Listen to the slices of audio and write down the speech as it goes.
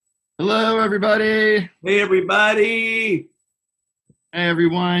Hello, everybody. Hey, everybody. Hey,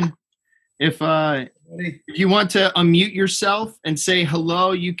 everyone. If you want to unmute yourself and say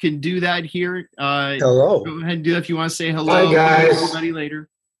hello, you can do that here. Hello. Go ahead and do that if you want to say hello. Hi, guys. Everybody later.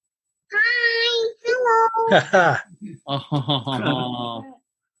 Hello. Oh,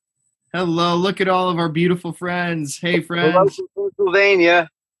 hello. Look at all of our beautiful friends. Hey, friends. Hello from Pennsylvania.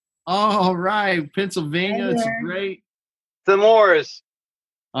 All right. Pennsylvania. That's great. The Moors.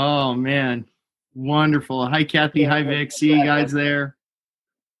 Oh, man. Wonderful. Hi, Kathy. Hi, Vic. See you guys there.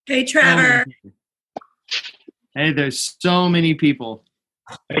 Hey, Trevor. Hey, there's so many people.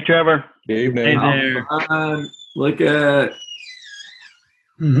 Hey, Trevor. Good Hey evening. there. Look at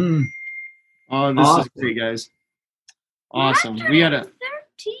Oh, this Awesome. is great, guys. Awesome. We got 13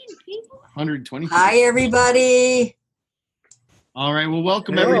 people. 120 people. Hi, everybody. All right. Well,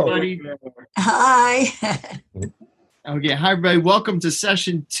 welcome, Hello. everybody. Hi. Okay. Hi, everybody. Welcome to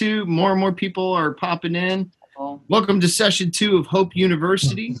session 2. More and more people are popping in. Welcome to session 2 of Hope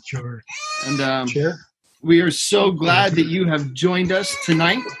University. Sure. And Sure. we are so glad that you have joined us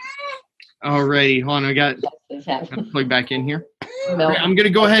tonight. All righty. Hold on. I got to plug back in here. Great. I'm going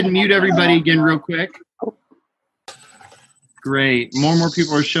to go ahead and mute everybody again real quick. Great. More and more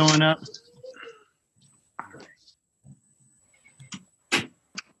people are showing up.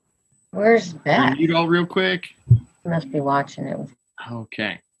 Where's Beth? Mute all real quick. Must be watching it.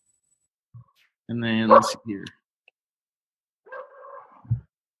 Okay. And then let's see here.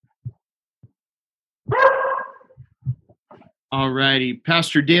 All righty.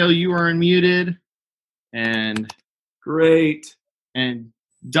 Pastor Dale, you are unmuted. And great.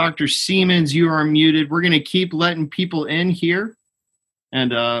 Dr. Siemens, you are muted. We're going to keep letting people in here.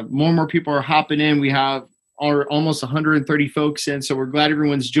 And more and more people are hopping in. We have almost 130 folks in, so we're glad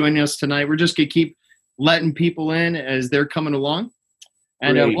everyone's joining us tonight. We're just going to keep letting people in as they're coming along.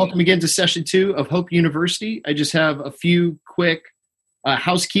 And welcome again to session 2 of Hope University. I just have a few quick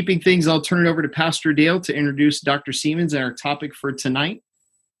housekeeping things. I'll turn it over to Pastor Dale to introduce Dr. Siemens and our topic for tonight.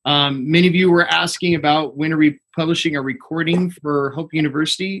 Many of you were asking about when are we publishing a recording for Hope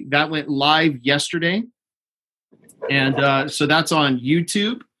University. That went live yesterday. And so that's on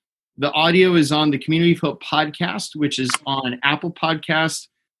YouTube. The audio is on the Community of Hope podcast, which is on Apple Podcasts,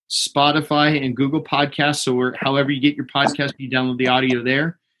 Spotify, and Google Podcasts. So however you get your podcast, you download the audio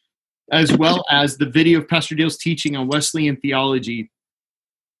there, as well as the video of Pastor Dale's teaching on Wesleyan theology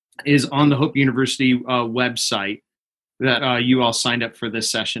is on the Hope University website that you all signed up for this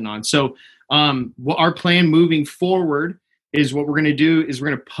session on. So our plan moving forward is what we're going to do is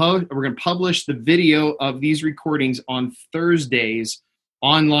we're going to publish the video of these recordings on Thursdays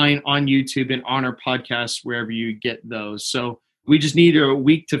online on YouTube and on our podcast wherever you get those. So we just need a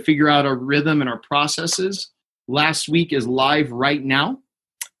week to figure out our rhythm and our processes. Last week is live right now,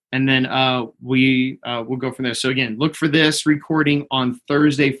 and then we'll go from there. So again, look for this recording on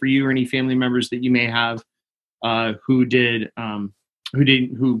Thursday for you or any family members that you may have who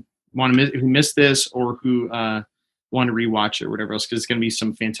missed this or who want to rewatch it or whatever else, because it's going to be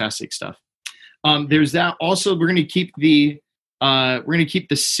some fantastic stuff. There's that. Also, we're going to keep the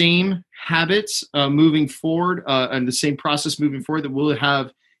same habits moving forward and the same process moving forward, that we'll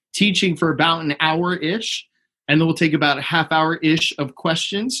have teaching for about an hour-ish, and then we'll take about a half hour-ish of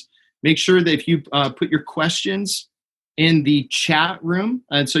questions. Make sure that if you put your questions in the chat room,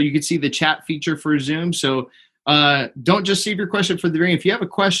 and so you can see the chat feature for Zoom. So don't just save your question for the very end. If you have a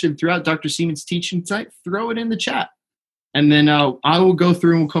question throughout Dr. Siemens' teaching tonight, throw it in the chat. And then I will go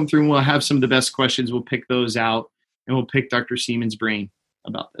through and we'll come through and we'll have some of the best questions. We'll pick those out and we'll pick Dr. Siemens' brain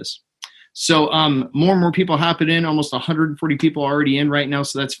about this. So more and more people hopping in, almost 140 people already in right now.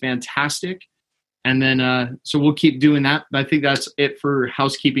 So that's fantastic. And then, so we'll keep doing that. But I think that's it for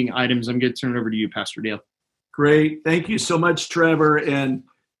housekeeping items. I'm going to turn it over to you, Pastor Dale. Great. Thank you so much, Trevor. And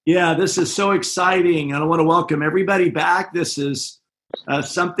yeah, this is so exciting. And I want to welcome everybody back. This is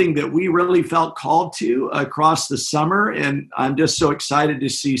something that we really felt called to across the summer. And I'm just so excited to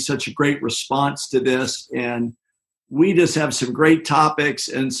see such a great response to this. And we just have some great topics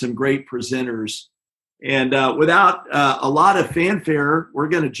and some great presenters. And without a lot of fanfare, we're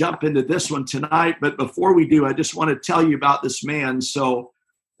going to jump into this one tonight. But before we do, I just want to tell you about this man. So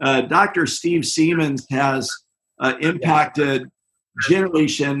Dr. Steve Siemens has impacted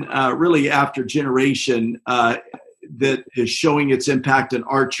generation, really after generation, that is showing its impact in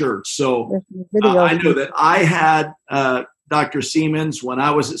our church. So I know that I had Dr. Siemens when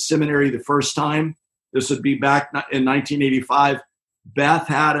I was at seminary the first time. This would be back in 1985. Beth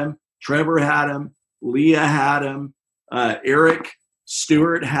had him. Trevor had him. Leah had him. Eric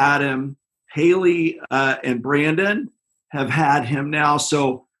Stewart had him. Haley and Brandon have had him now.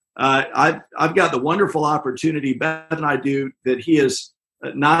 So I've got the wonderful opportunity, Beth and I do, that he has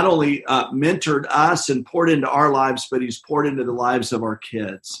not only mentored us and poured into our lives, but he's poured into the lives of our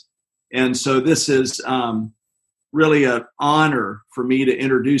kids. And so this is really an honor for me to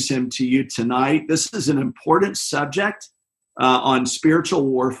introduce him to you tonight. This is an important subject on spiritual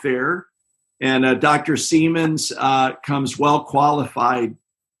warfare. And Dr. Seamans comes well qualified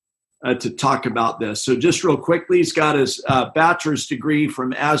to talk about this. So just real quickly, he's got his bachelor's degree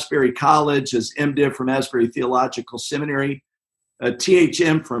from Asbury College, his MDiv from Asbury Theological Seminary, a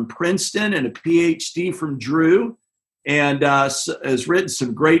THM from Princeton, and a PhD from Drew, and has written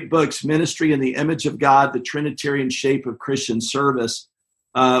some great books. Ministry in the Image of God, The Trinitarian Shape of Christian Service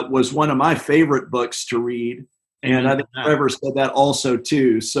was one of my favorite books to read. And I think Trevor said that also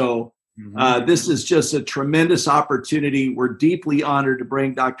too. So this is just a tremendous opportunity. We're deeply honored to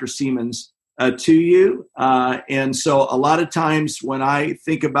bring Dr. Seamans to you. And so a lot of times when I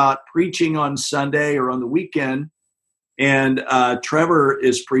think about preaching on Sunday or on the weekend, and Trevor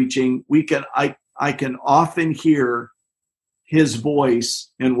is preaching, I can often hear his voice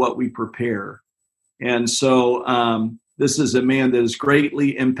in what we prepare. And so this is a man that has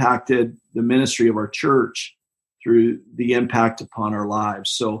greatly impacted the ministry of our church through the impact upon our lives.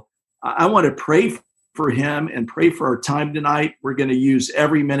 So I want to pray for him and pray for our time tonight. We're going to use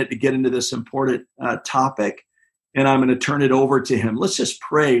every minute to get into this important topic, and I'm going to turn it over to him. Let's just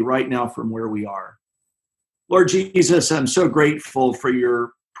pray right now from where we are. Lord Jesus, I'm so grateful for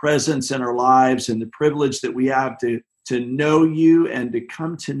your presence in our lives and the privilege that we have to know you and to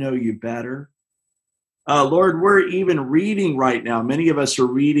come to know you better. Lord, we're even reading right now. Many of us are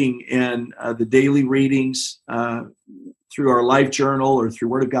reading in the daily readings through our life journal or through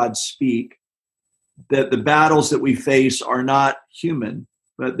Word of God Speak, that the battles that we face are not human,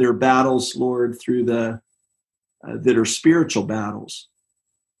 but they're battles, Lord, through that are spiritual battles.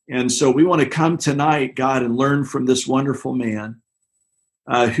 And so we want to come tonight, God, and learn from this wonderful man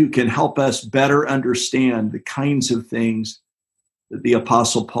who can help us better understand the kinds of things that the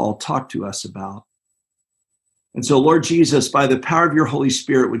Apostle Paul talked to us about. And so, Lord Jesus, by the power of your Holy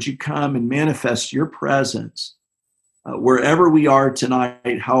Spirit, would you come and manifest your presence wherever we are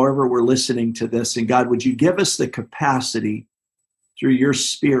tonight, however we're listening to this. And God, would you give us the capacity through your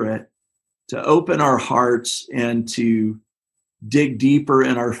Spirit to open our hearts and to dig deeper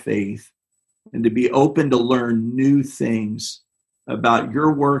in our faith and to be open to learn new things about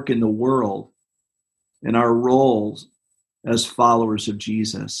your work in the world and our roles as followers of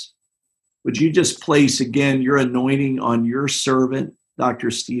Jesus. Would you just place again your anointing on your servant,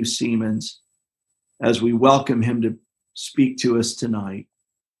 Dr. Steve Seamans, as we welcome him to speak to us tonight.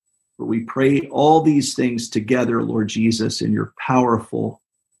 For we pray all these things together, Lord Jesus, in your powerful,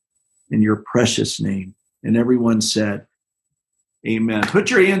 in your precious name. And everyone said, amen. Put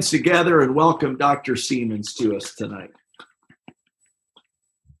your hands together and welcome Dr. Seamans to us tonight.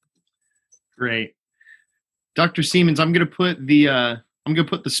 Great. Dr. Seamans, I'm going to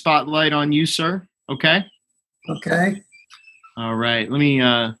put the spotlight on you, sir. Okay? Okay. All right. Let me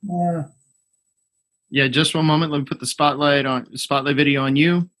just one moment. Let me put the spotlight video on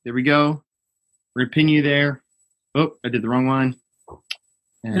you. There we go. We're gonna pin you there. Oh, I did the wrong one.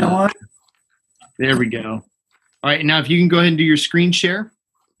 And, you know what? There we go. All right, now if you can go ahead and do your screen share,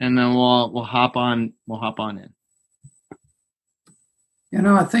 and then we'll hop on in. You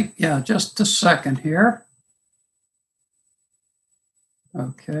know, I think, just a second here.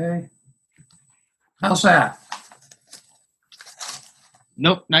 Okay. How's that?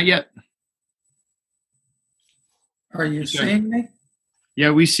 Nope, not yet. Are you seeing me?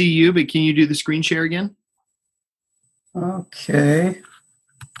 Yeah, we see you, but can you do the screen share again? Okay.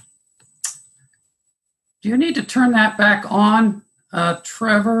 Do you need to turn that back on,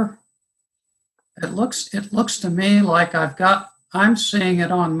 Trevor? It looks to me like I'm seeing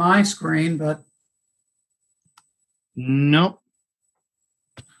it on my screen, but nope.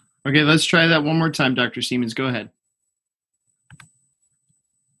 Okay, let's try that one more time, Dr. Seamans. Go ahead.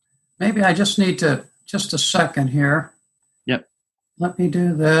 Maybe I just need to, just a second here. Yep. Let me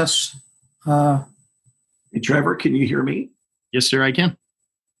do this. Hey, Trevor, can you hear me? Yes, sir, I can.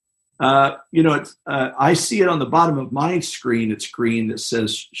 I see it on the bottom of my screen. It's green that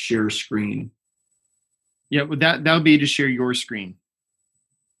says share screen. Yeah, well, that would be to share your screen.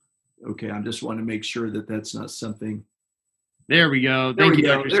 Okay, I just want to make sure that that's not something. There we go. Thank you,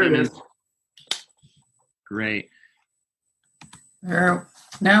 Dr. There it is. Seamans. Great. There.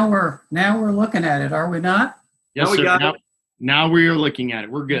 Now we're looking at it, are we not? Yes, now we sir. got it. Now we are looking at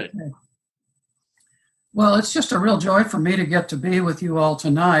it. We're good. Okay. Well, it's just a real joy for me to get to be with you all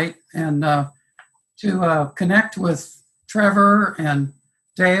tonight and to connect with Trevor and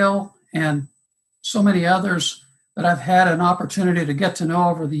Dale and so many others that I've had an opportunity to get to know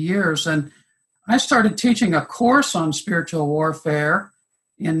over the years. And I started teaching a course on spiritual warfare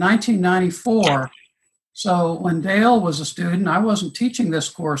in 1994. So when Dale was a student, I wasn't teaching this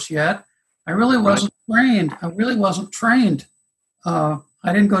course yet. I really wasn't trained. I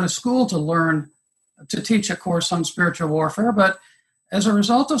didn't go to school to teach a course on spiritual warfare, but as a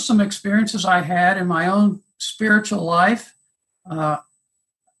result of some experiences I had in my own spiritual life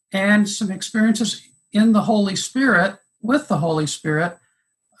and some experiences in the Holy Spirit, with the Holy Spirit,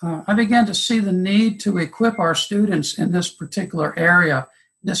 I began to see the need to equip our students in this particular area,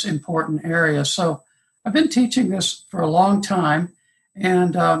 this important area. So I've been teaching this for a long time,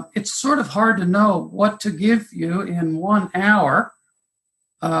 and it's sort of hard to know what to give you in 1 hour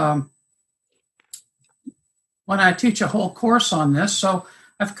when I teach a whole course on this. So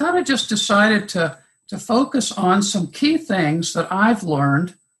I've kind of just decided to focus on some key things that I've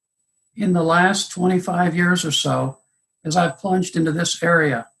learned in the last 25 years or so as I've plunged into this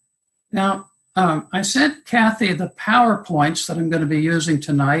area. Now, I sent Kathy the PowerPoints that I'm going to be using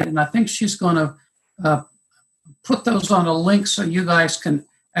tonight, and I think she's going to put those on a link so you guys can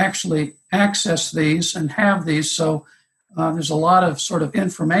actually access these and have these. So there's a lot of sort of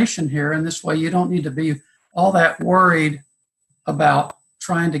information here, and this way you don't need to be all that worried about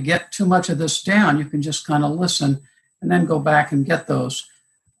trying to get too much of this down. You can just kind of listen and then go back and get those.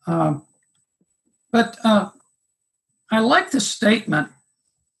 But I like this statement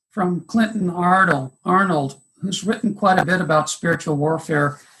from Clinton Arnold, who's written quite a bit about spiritual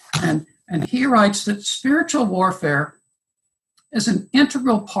warfare. And he writes that spiritual warfare is an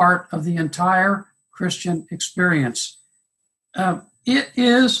integral part of the entire Christian experience. It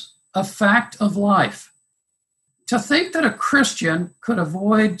is a fact of life. To think that a Christian could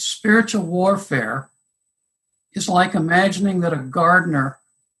avoid spiritual warfare is like imagining that a gardener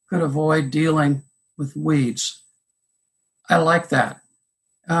could avoid dealing with weeds. I like that.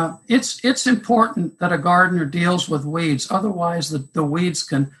 It's important that a gardener deals with weeds. Otherwise, the weeds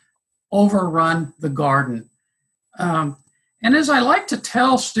can overrun the garden. And as I like to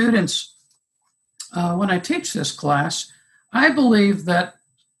tell students when I teach this class, I believe that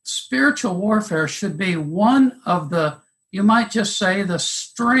spiritual warfare should be one of the, you might just say, the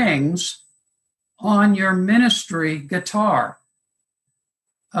strings on your ministry guitar.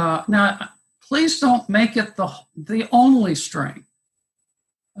 Now, please don't make it the only string.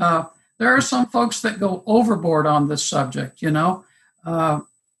 There are some folks that go overboard on this subject, you know.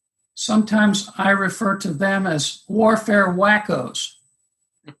 Sometimes I refer to them as warfare wackos.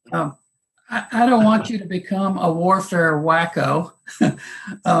 I don't want you to become a warfare wacko,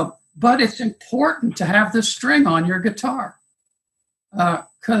 but it's important to have this string on your guitar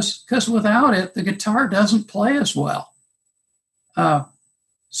because without it, the guitar doesn't play as well.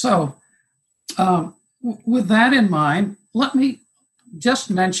 So with that in mind, let me just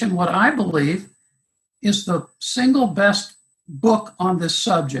mention what I believe is the single best book on this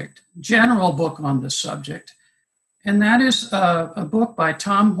subject, general book on this subject. And that is a book by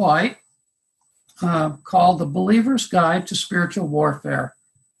Tom White called The Believer's Guide to Spiritual Warfare.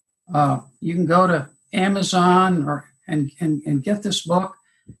 You can go to Amazon and get this book.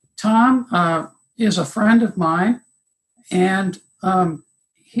 Tom is a friend of mine, and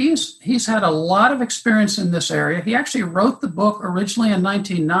he's had a lot of experience in this area. He actually wrote the book originally in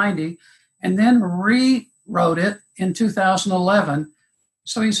 1990 and then rewrote it in 2011.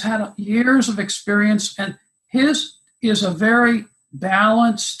 So he's had years of experience, and his is a very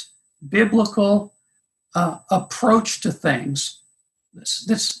balanced, biblical approach to things.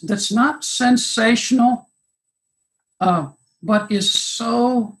 That's not sensational, but is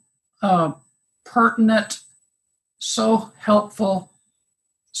so pertinent, so helpful,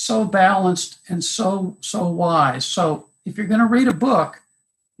 so balanced, and so wise. So if you're going to read a book,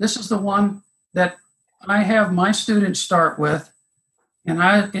 this is the one that I have my students start with, and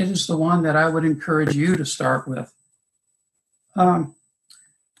it is the one that I would encourage you to start with. When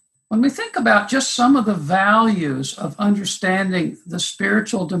we think about just some of the values of understanding the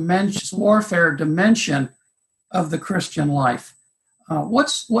spiritual dimension, warfare dimension of the Christian life,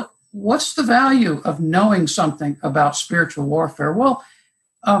 what's the value of knowing something about spiritual warfare? Well,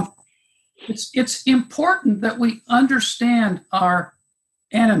 it's important that we understand our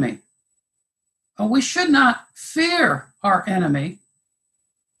enemy. We should not fear our enemy,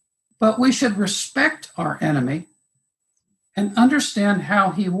 but we should respect our enemy and understand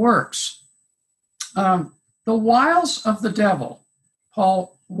how he works. The wiles of the devil,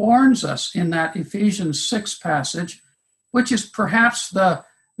 Paul warns us in that Ephesians 6 passage, which is perhaps the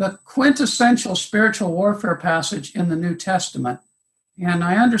quintessential spiritual warfare passage in the New Testament. And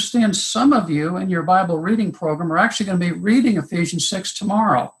I understand some of you in your Bible reading program are actually going to be reading Ephesians 6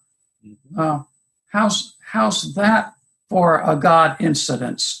 tomorrow. How's that for a God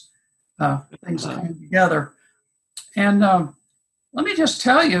incidence? Things coming together. And let me just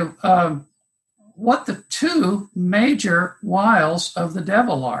tell you what the two major wiles of the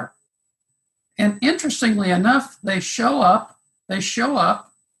devil are. And interestingly enough, they show up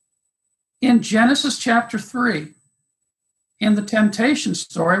in Genesis chapter 3 in the temptation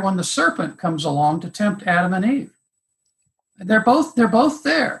story when the serpent comes along to tempt Adam and Eve. They're both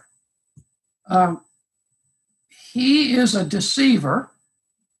there. He is a deceiver,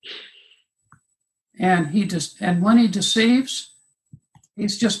 and when he deceives,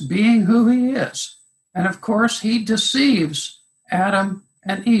 he's just being who he is. And of course, he deceives Adam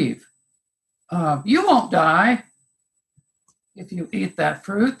and Eve. You won't die if you eat that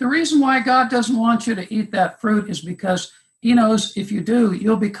fruit. The reason why God doesn't want you to eat that fruit is because he knows if you do,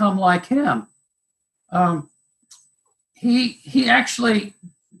 you'll become like him. He actually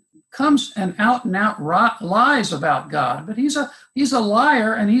comes and out lies about God, but he's a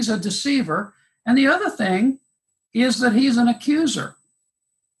liar and he's a deceiver. And the other thing is that he's an accuser.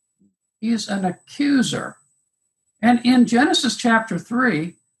 He's an accuser. And in Genesis chapter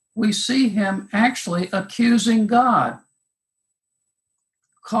 3, we see him actually accusing God,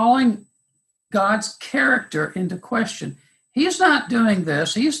 calling God's character into question. He's not doing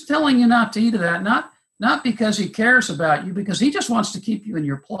this. He's telling you not to eat of that, not because he cares about you, because he just wants to keep you in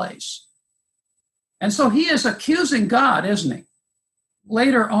your place. And so he is accusing God, isn't he?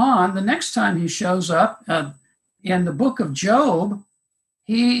 Later on, the next time he shows up in the book of Job,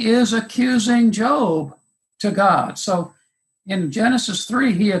 he is accusing Job to God. So in Genesis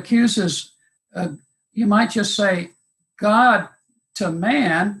 3, he accuses, you might just say, God to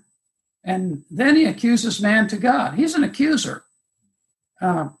man, and then he accuses man to God. He's an accuser.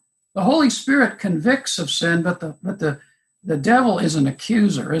 The Holy Spirit convicts of sin, but the devil is an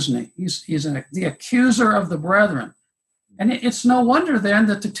accuser, isn't he? He's the accuser of the brethren. And it's no wonder then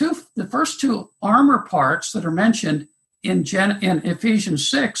that the first two armor parts that are mentioned in Ephesians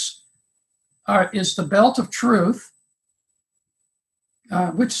 6 is the belt of truth,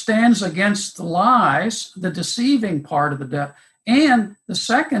 which stands against the lies, the deceiving part of the devil. And the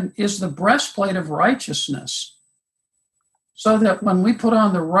second is the breastplate of righteousness, so that when we put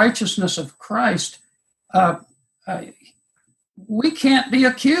on the righteousness of Christ, we can't be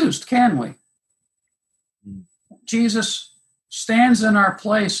accused, can we? Jesus stands in our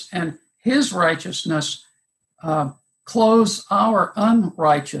place, and his righteousness clothes our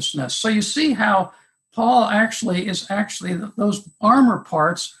unrighteousness. So you see how Paul those armor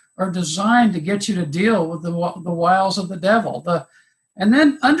parts are designed to get you to deal with the wiles of the devil. And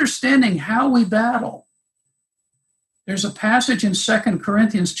then understanding how we battle. There's a passage in 2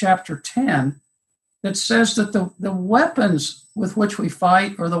 Corinthians chapter 10 that says that the weapons with which we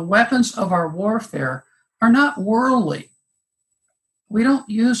fight, or the weapons of our warfare, are not worldly. We don't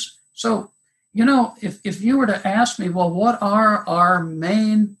use, so, if you were to ask me, well, what are our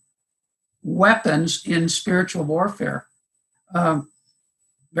main weapons in spiritual warfare?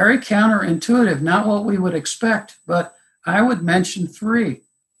 Very counterintuitive, not what we would expect, but I would mention three.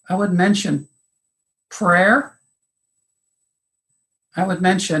 I would mention prayer. I would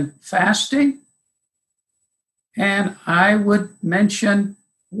mention fasting. And I would mention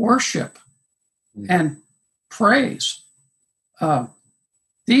worship and praise.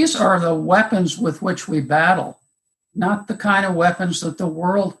 These are the weapons with which we battle, not the kind of weapons that the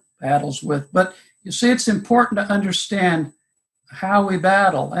world battles with. But you see, it's important to understand how we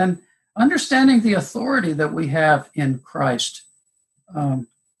battle and understanding the authority that we have in Christ. Paul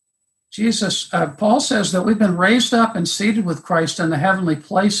says that we've been raised up and seated with Christ in the heavenly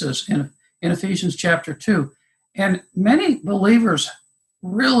places in Ephesians chapter 2. And many believers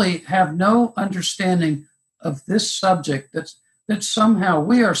really have no understanding of this subject, that somehow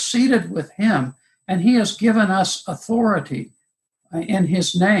we are seated with him and he has given us authority in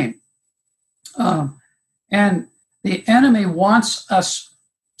his name. And the enemy wants us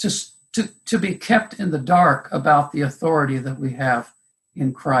to be kept in the dark about the authority that we have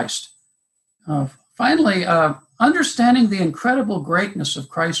in Christ. Finally, understanding the incredible greatness of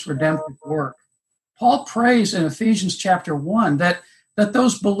Christ's redemptive work. Paul prays in Ephesians chapter 1 that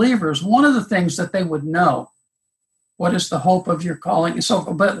those believers, one of the things that they would know, what is the hope of your calling?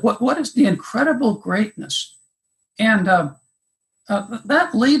 But what is the incredible greatness? And that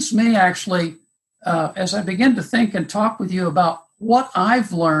leads me actually, as I begin to think and talk with you about what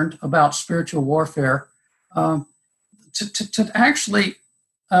I've learned about spiritual warfare, to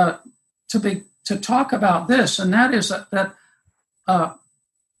talk about this, and that is that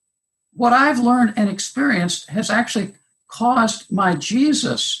what I've learned and experienced has actually caused my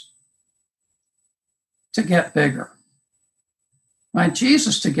Jesus to get bigger. My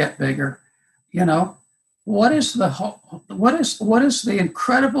Jesus to get bigger. You know, what is the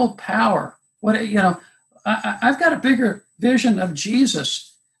incredible power? I've got a bigger vision of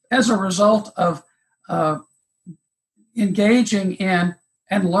Jesus as a result of engaging in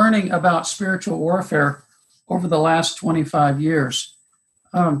and learning about spiritual warfare over the last 25 years.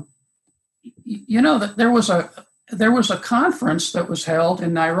 That there was a conference that was held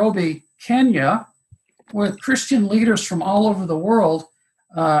in Nairobi, Kenya, with Christian leaders from all over the world,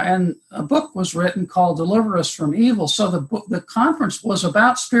 and a book was written called "Deliver Us from Evil." So the conference was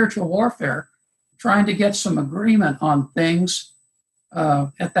about spiritual warfare, trying to get some agreement on things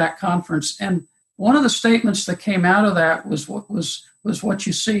at that conference. And one of the statements that came out of that was what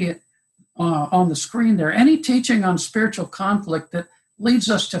you see on the screen there. Any teaching on spiritual conflict that leads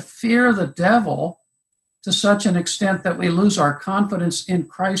us to fear the devil to such an extent that we lose our confidence in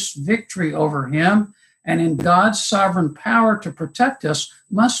Christ's victory over him and in God's sovereign power to protect us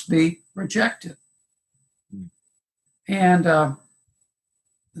must be rejected. And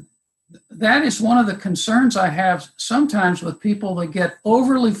that is one of the concerns I have sometimes with people that get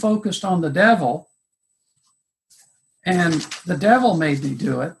overly focused on the devil, and the devil made me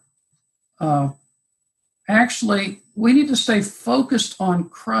do it. Actually, we need to stay focused on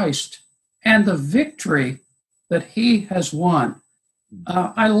Christ and the victory that he has won.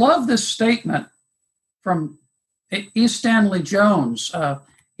 I love this statement from E. Stanley Jones.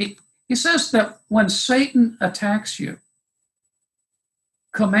 He says that when Satan attacks you,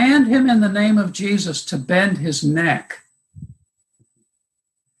 command him in the name of Jesus to bend his neck.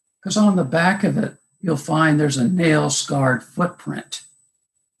 Because on the back of it, you'll find there's a nail-scarred footprint.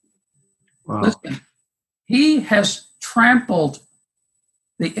 Wow. Listen, he has trampled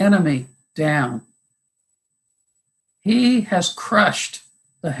the enemy down. He has crushed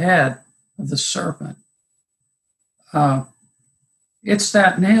the head of the serpent. It's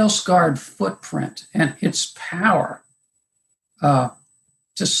that nail-scarred footprint and its power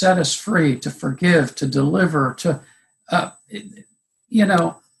to set us free, to forgive, to deliver,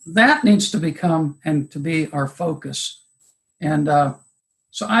 that needs to become and to be our focus. And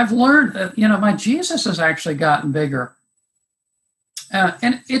so I've learned that, my Jesus has actually gotten bigger.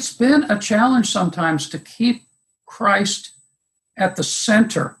 And it's been a challenge sometimes to keep Christ at the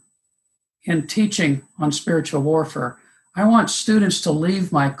center in teaching on spiritual warfare. I want students to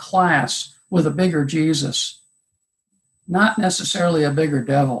leave my class with a bigger Jesus, not necessarily a bigger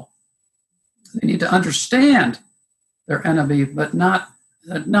devil. They need to understand their enemy, but not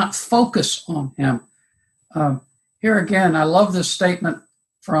focus on him. Here again, I love this statement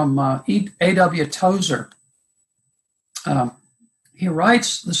from A.W. Tozer. He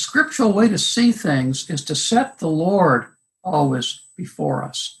writes, "The scriptural way to see things is to set the Lord always before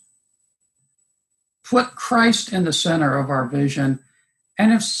us. Put Christ in the center of our vision,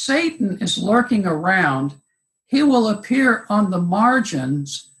 and if Satan is lurking around, he will appear on the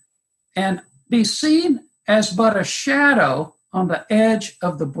margins and be seen as but a shadow on the edge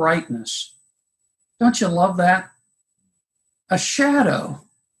of the brightness." Don't you love that? A shadow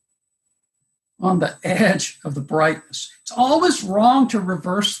on the edge of the brightness. It's always wrong to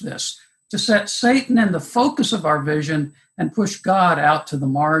reverse this, to set Satan in the focus of our vision and push God out to the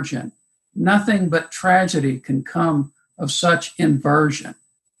margin. Nothing but tragedy can come of such inversion.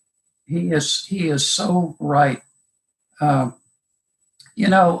 He is so right.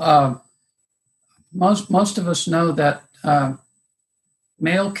 Most of us know that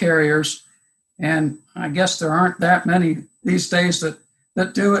mail carriers, and I guess there aren't that many these days that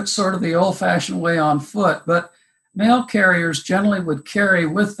do it sort of the old-fashioned way on foot, but mail carriers generally would carry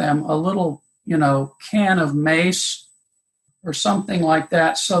with them a little, can of mace or something like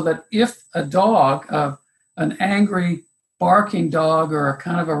that, so that if a dog, an angry barking dog or a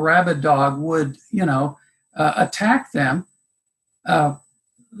kind of a rabid dog would, attack them,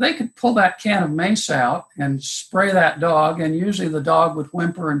 they could pull that can of mace out and spray that dog, and usually the dog would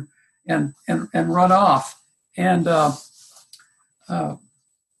whimper and run off. And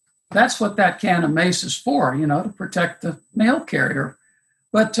that's what that can of mace is for, to protect the mail carrier.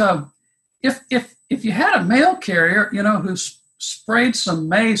 But if you had a mail carrier, who sprayed some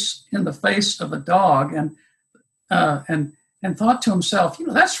mace in the face of a dog and thought to himself,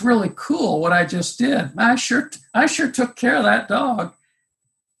 that's really cool what I just did. I sure took care of that dog.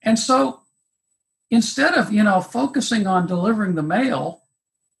 And so instead of, focusing on delivering the mail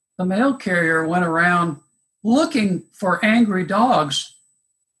carrier went around looking for angry dogs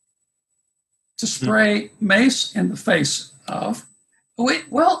to spray mace in the face of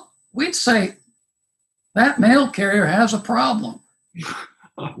we'd say that mail carrier has a problem.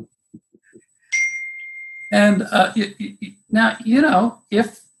 And now,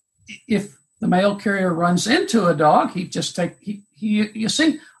 if the mail carrier runs into a dog, he'd just take. You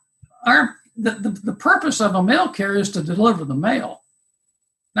see, the purpose of a mail carrier is to deliver the mail,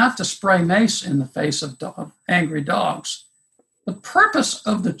 not to spray mace in the face of angry dogs. The purpose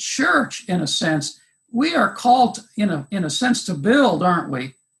of the church, in a sense, we are called, in a sense, to build, aren't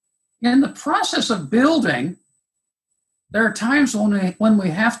we? In the process of building, there are times when we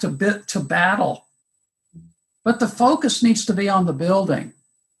have to battle, but the focus needs to be on the building,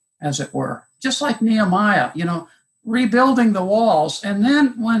 as it were. Just like Nehemiah, rebuilding the walls, and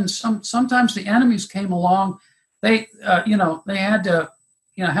then when sometimes the enemies came along, they had to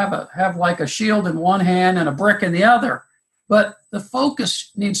have like a shield in one hand and a brick in the other. But the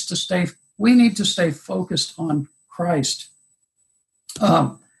focus needs to stay. We need to stay focused on Christ.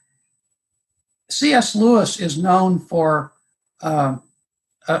 C.S. Lewis is known for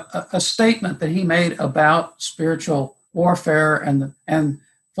a statement that he made about spiritual warfare and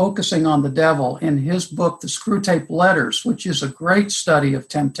focusing on the devil in his book, The Screwtape Letters, which is a great study of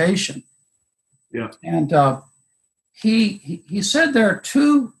temptation. Yeah. And he said there are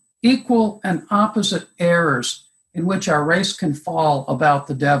two equal and opposite errors in which our race can fall about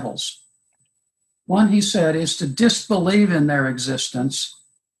the devils. One, he said, is to disbelieve in their existence.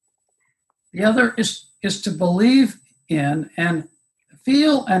 The other is to believe in and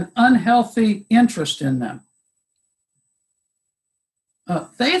feel an unhealthy interest in them.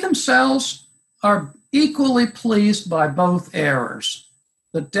 They themselves are equally pleased by both errors.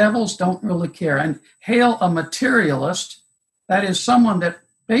 The devils don't really care. And hail a materialist, that is someone that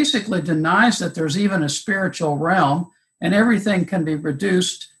basically denies that there's even a spiritual realm and everything can be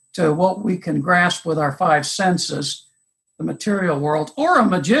reduced to what we can grasp with our five senses, the material world, or a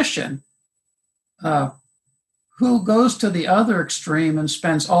magician who goes to the other extreme and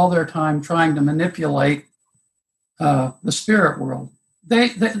spends all their time trying to manipulate the spirit world.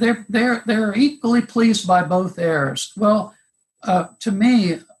 They're equally pleased by both errors. Well, to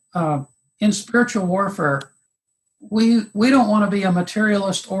me, in spiritual warfare, we don't want to be a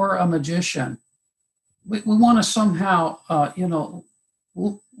materialist or a magician. We want to somehow,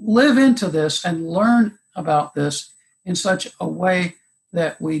 live into this and learn about this in such a way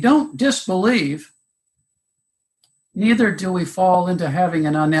that we don't disbelieve, neither do we fall into having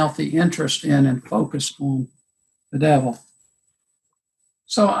an unhealthy interest in and focus on the devil.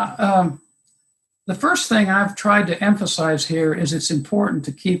 So the first thing I've tried to emphasize here is it's important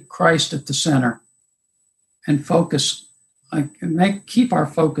to keep Christ at the center and keep our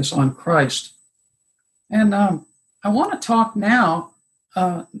focus on Christ. And I want to talk now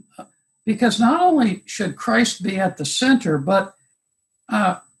because not only should Christ be at the center, but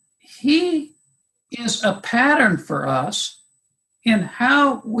he is a pattern for us in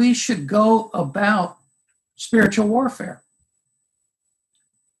how we should go about spiritual warfare.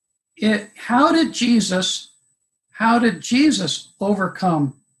 How did Jesus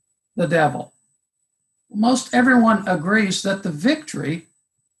overcome the devil? Most everyone agrees that the victory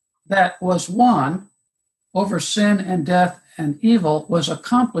that was won over sin and death and evil was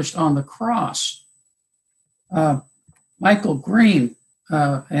accomplished on the cross. Michael Green,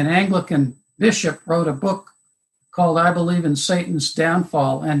 an Anglican bishop, wrote a book called I Believe in Satan's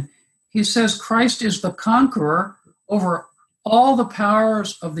Downfall, and he says Christ is the conqueror over all the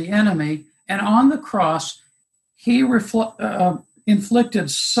powers of the enemy, and on the cross, he inflicted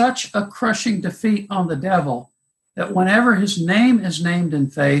such a crushing defeat on the devil that whenever his name is named in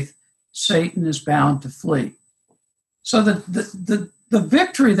faith, Satan is bound to flee. So the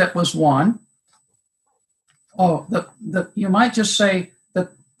victory that was won, you might just say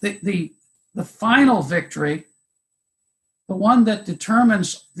that the final victory, the one that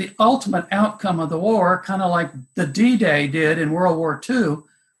determines the ultimate outcome of the war, kind of like the D-Day did in World War II,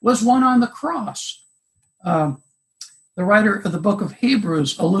 was won on the cross. The writer of the book of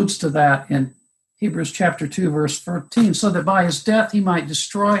Hebrews alludes to that in Hebrews chapter 2, verse 13, so that by his death he might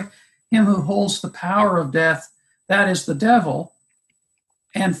destroy him who holds the power of death, that is the devil,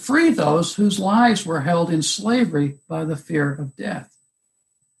 and free those whose lives were held in slavery by the fear of death.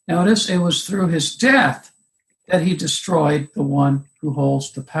 Notice it was through his death that he destroyed the one who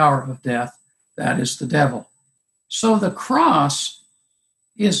holds the power of death, that is the devil. So the cross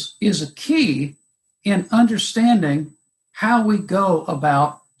is a key in understanding how we go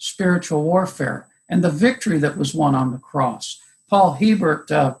about spiritual warfare and the victory that was won on the cross. Paul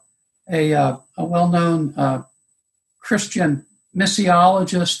Hebert, a well-known Christian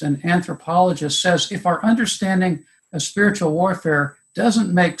missiologist and anthropologist, says if our understanding of spiritual warfare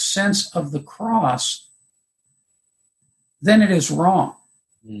doesn't make sense of the cross, then it is wrong.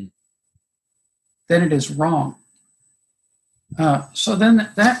 Then it is wrong. So then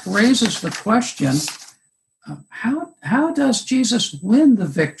that raises the question, how does Jesus win the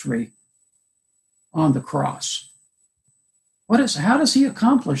victory on the cross? How does he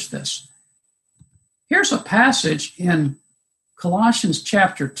accomplish this? Here's a passage in Colossians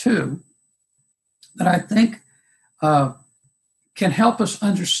chapter 2 that I think can help us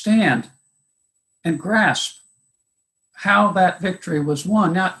understand and grasp how that victory was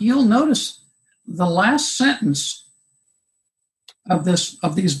won. Now, you'll notice the last sentence of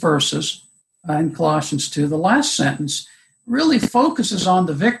these verses in Colossians 2, the last sentence really focuses on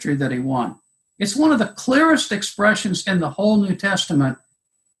the victory that he won. It's one of the clearest expressions in the whole New Testament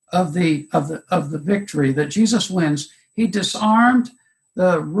of the victory that Jesus wins. He disarmed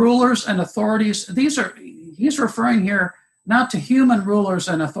the rulers and authorities. He's referring here not to human rulers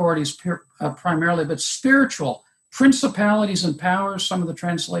and authorities primarily, but spiritual principalities and powers, some of the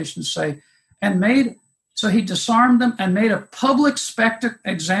translations say, so he disarmed them and made a public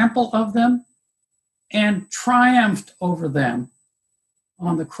example of them and triumphed over them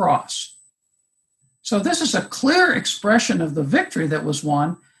on the cross. So this is a clear expression of the victory that was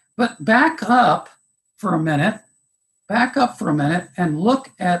won, but back up for a minute and look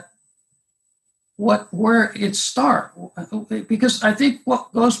at where it starts, because I think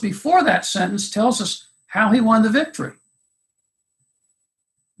what goes before that sentence tells us how he won the victory.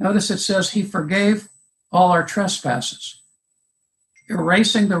 Notice it says he forgave all our trespasses,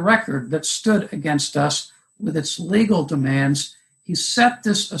 erasing the record that stood against us with its legal demands. He set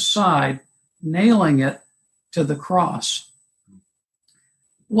this aside, nailing it to the cross.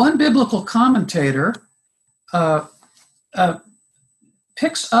 One biblical commentator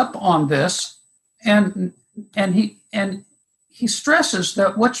picks up on this, and he stresses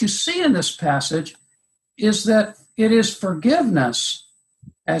that what you see in this passage is that it is forgiveness,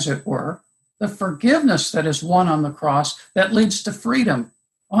 as it were, the forgiveness that is won on the cross that leads to freedom.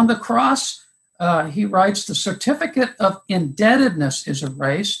 On the cross, he writes, the certificate of indebtedness is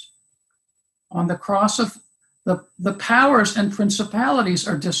erased. On the cross, of the powers and principalities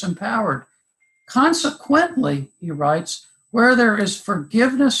are disempowered. Consequently, he writes, where there is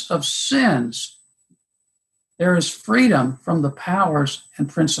forgiveness of sins, there is freedom from the powers and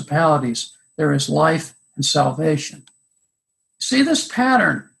principalities. There is life and salvation. See this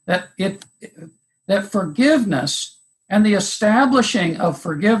pattern that forgiveness and the establishing of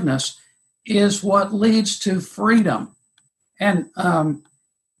forgiveness is what leads to freedom. And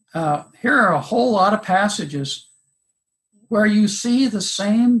here are a whole lot of passages where you see the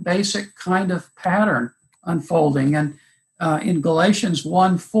same basic kind of pattern unfolding. And in Galatians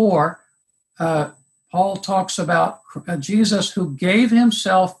 1:4, Paul talks about Jesus who gave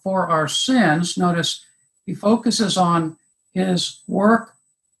himself for our sins. Notice he focuses on his work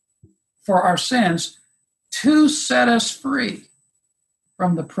for our sins to set us free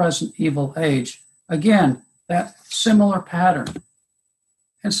from the present evil age. Again, that similar pattern.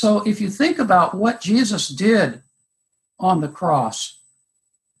 And so if you think about what Jesus did on the cross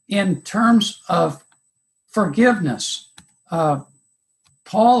in terms of forgiveness,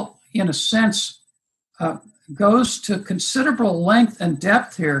 Paul, in a sense, goes to considerable length and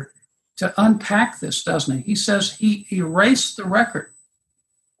depth here to unpack this, doesn't he? He says he erased the record.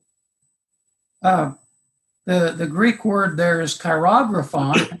 The Greek word there is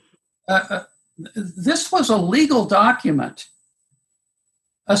chirographan. This was a legal document,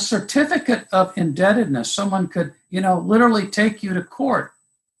 a certificate of indebtedness. Someone could, literally take you to court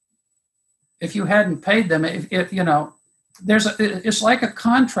if you hadn't paid them. It's like a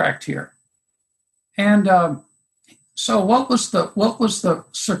contract here. And so what was the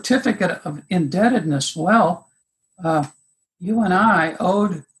certificate of indebtedness? Well, you and I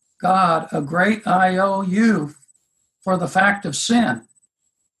owed God a great IOU for the fact of sin.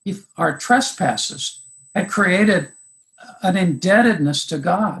 Our trespasses had created an indebtedness to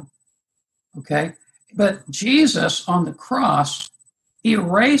God. Okay? But Jesus on the cross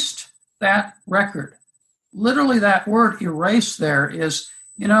erased that record. Literally, that word erase there is,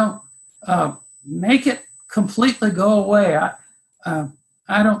 make it completely go away.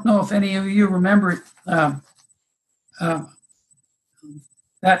 I don't know if any of you remember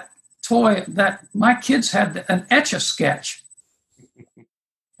that toy that my kids had, an Etch-a-Sketch.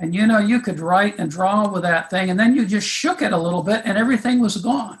 And you could write and draw with that thing, and then you just shook it a little bit and everything was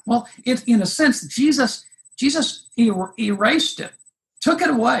gone. Well, in a sense, Jesus erased it, took it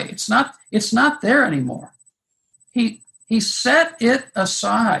away. It's not there anymore. He set it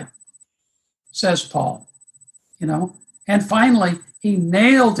aside, says Paul. And finally, he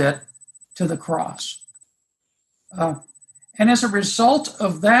nailed it to the cross. And as a result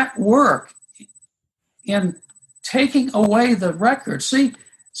of that work in taking away the record, see,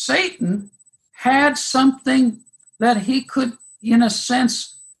 Satan had something that he could, in a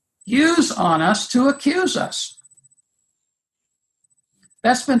sense, use on us to accuse us.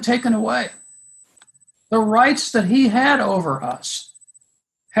 That's been taken away. The rights that he had over us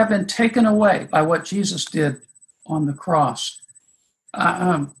have been taken away by what Jesus did on the cross.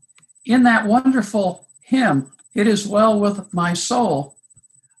 In that wonderful hymn, "It Is Well With My Soul,"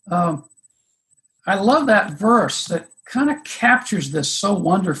 I love that verse that kind of captures this so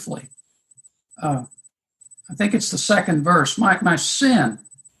wonderfully. I think it's the second verse. My sin,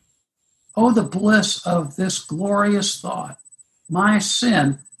 oh, the bliss of this glorious thought. My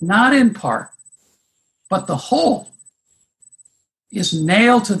sin, not in part, but the whole, is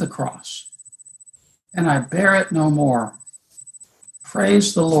nailed to the cross, and I bear it no more.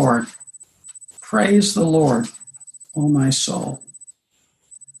 Praise the Lord. Praise the Lord, O my soul.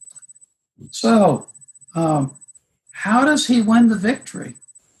 So, how does he win the victory?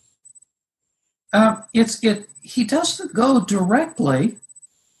 He doesn't go directly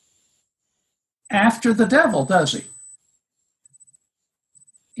after the devil, does he?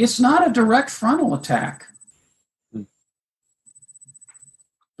 It's not a direct frontal attack.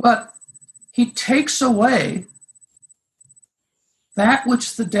 But he takes away that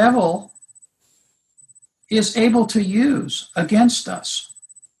which the devil is able to use against us.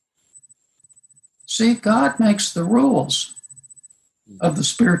 See, God makes the rules of the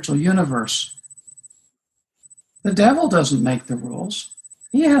spiritual universe. The devil doesn't make the rules.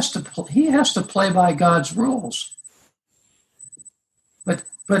 He has to play by God's rules.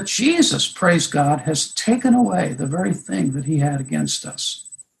 But Jesus, praise God, has taken away the very thing that he had against us.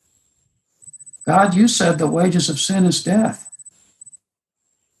 God, you said the wages of sin is death.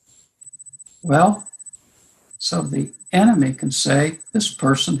 Well, so the enemy can say, this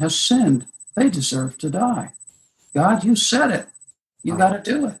person has sinned. They deserve to die. God, you said it. You got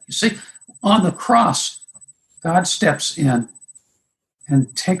to do it. You see, on the cross, God steps in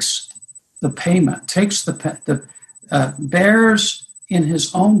and takes the payment, bears in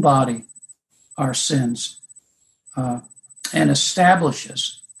his own body our sins, and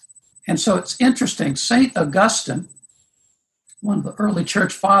establishes. And so it's interesting. St. Augustine, one of the early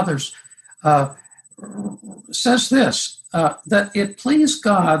church fathers, says this, that it pleased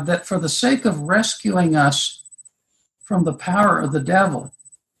God that for the sake of rescuing us from the power of the devil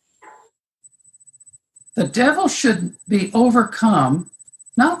should be overcome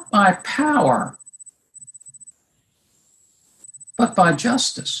not by power, but by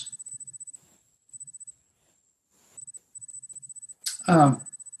justice.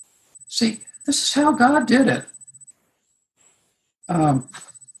 See, this is how God did it. I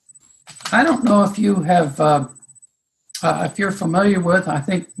don't know if you have, if you're familiar with, I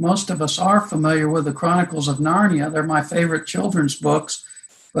think most of us are familiar with the Chronicles of Narnia. They're my favorite children's books,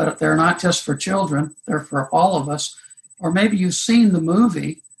 but they're not just for children. They're for all of us. Or maybe you've seen the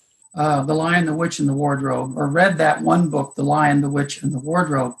movie, The Lion, the Witch, and the Wardrobe, or read that one book, The Lion, the Witch, and the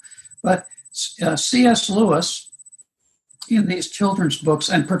Wardrobe. But C.S. Lewis, in these children's books,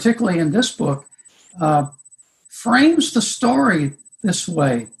 and particularly in this book, frames the story this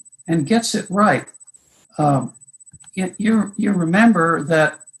way and gets it right. You remember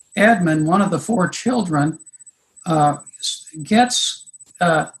that Edmund, one of the four children, gets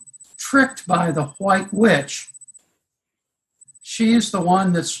tricked by the White Witch. She's the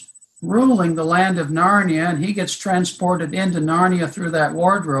one that's ruling the land of Narnia, and he gets transported into Narnia through that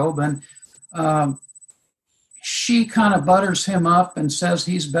wardrobe, and she kind of butters him up and says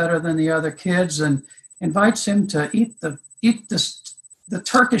he's better than the other kids and invites him to eat the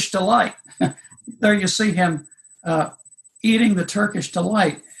Turkish delight. There you see him eating the Turkish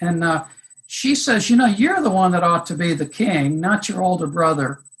delight. And she says, you're the one that ought to be the king, not your older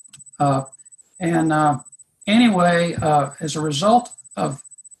brother. Anyway, as a result of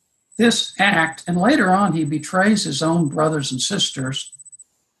this act, and later on he betrays his own brothers and sisters,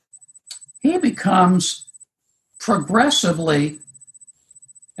 he becomes progressively,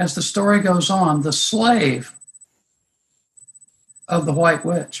 as the story goes on, the slave of the White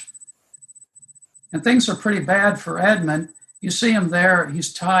Witch. And things are pretty bad for Edmund. You see him there,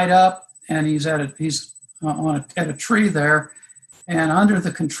 he's tied up, and he's at a tree there, and under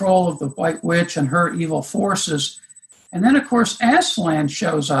the control of the White Witch and her evil forces. And then, of course, Aslan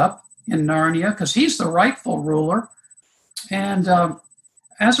shows up in Narnia because he's the rightful ruler. And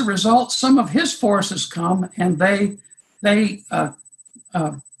as a result, some of his forces come, and they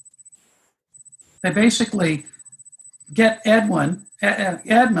basically get Edmund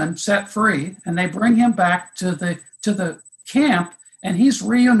set free, and they bring him back to the camp, and he's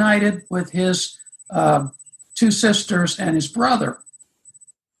reunited with his two sisters and his brother.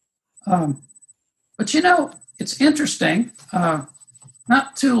 But it's interesting.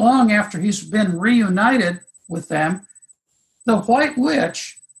 Not too long after he's been reunited with them, the White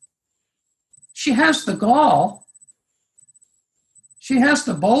Witch, she has the gall, she has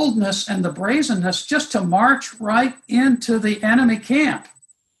the boldness and the brazenness just to march right into the enemy camp,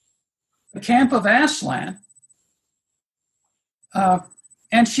 the camp of Aslan.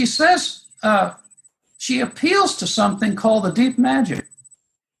 And she says, she appeals to something called the deep magic.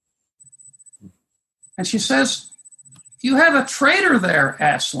 And she says, you have a traitor there,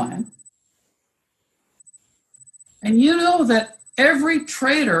 Aslan. And you know that every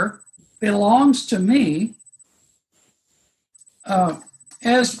traitor belongs to me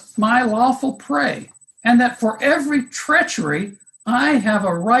as my lawful prey, and that for every treachery, I have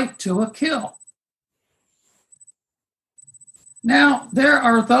a right to a kill. Now, there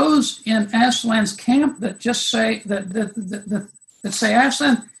are those in Aslan's camp that just say that say,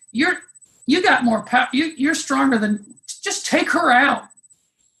 Aslan, you got more power. You're stronger than. Just take her out.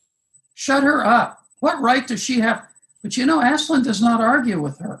 Shut her up. What right does she have? But Aslan does not argue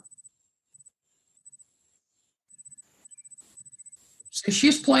with her. See,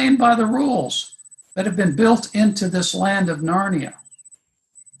 she's playing by the rules that have been built into this land of Narnia.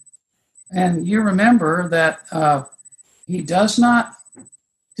 And you remember that he does not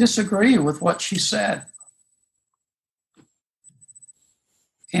disagree with what she said.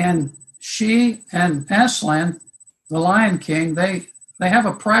 And she and Aslan, the Lion King, they have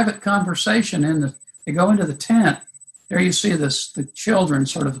a private conversation they go into the tent. There you see the children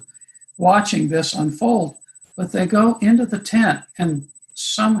sort of watching this unfold. But they go into the tent, and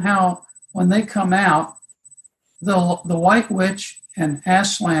somehow when they come out, the White Witch and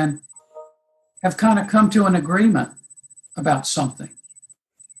Aslan have kind of come to an agreement about something.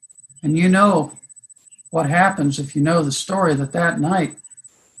 And you know what happens if you know the story, that night,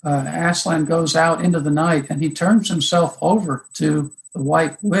 Aslan goes out into the night and he turns himself over to the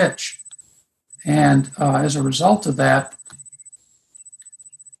White Witch. And as a result of that,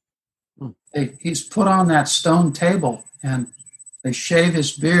 he's put on that stone table, and they shave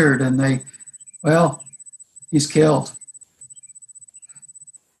his beard, and he's killed.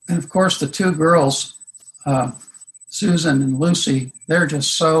 And of course, the two girls, Susan and Lucy, they're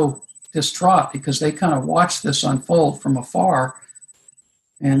just so distraught because they kind of watch this unfold from afar,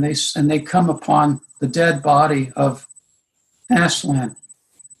 and they come upon the dead body of Aslan,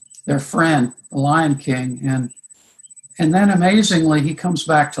 their friend, the Lion King, and then amazingly he comes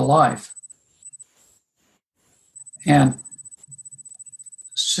back to life. And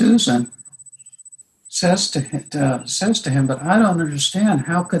Susan says to him, but I don't understand.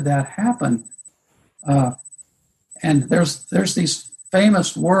 How could that happen? And there's these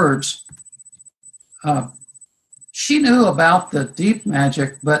famous words. She knew about the deep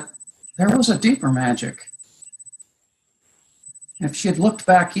magic, but there was a deeper magic. If she had looked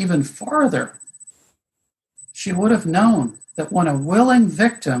back even farther, she would have known that when a willing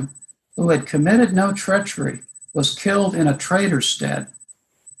victim who had committed no treachery was killed in a traitor's stead,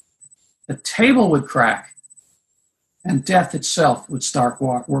 the table would crack and death itself would start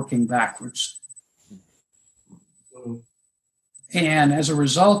working backwards. And as a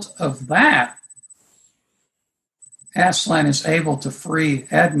result of that, Aslan is able to free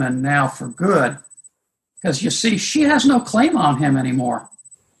Edmund now for good, because you see, she has no claim on him anymore,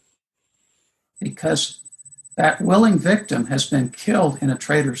 because that willing victim has been killed in a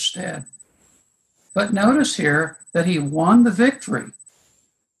traitor's stead. But notice here that he won the victory,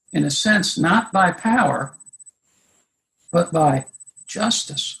 in a sense, not by power, but by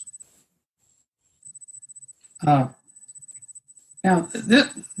justice. Now,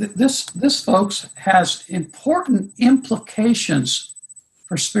 this, folks, has important implications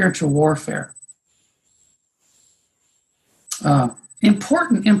for spiritual warfare.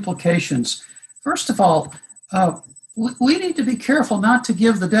 Important implications. First of all, we need to be careful not to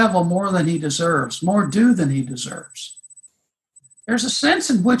give the devil more than he deserves, more due than he deserves. There's a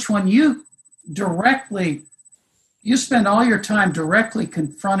sense in which when you spend all your time directly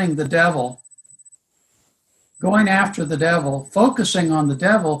confronting the devil, going after the devil, focusing on the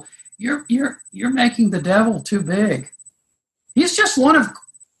devil, you're making the devil too big. He's just one of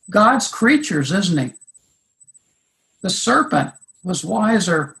God's creatures, isn't he? The serpent was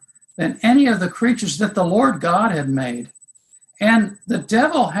wiser than any of the creatures that the Lord God had made. And the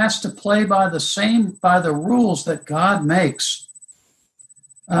devil has to play by the rules that God makes.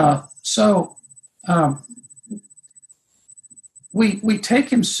 we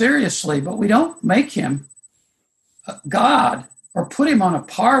take him seriously, but we don't make him God or put him on a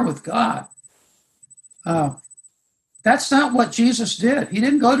par with God. That's not what Jesus did. He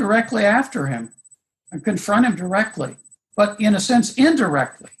didn't go directly after him and confront him directly, but in a sense,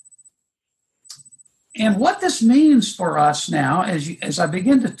 indirectly. And what this means for us now, as I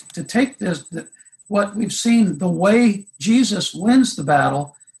begin to take this, what we've seen, the way Jesus wins the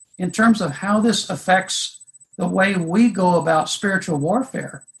battle, in terms of how this affects the way we go about spiritual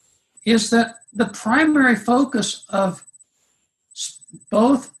warfare, is that the primary focus of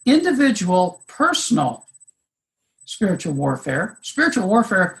both individual, personal spiritual warfare,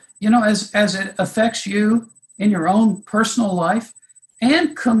 as it affects you in your own personal life,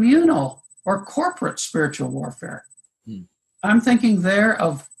 and communal or corporate spiritual warfare. I'm thinking there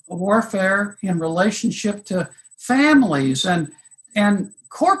of warfare in relationship to families and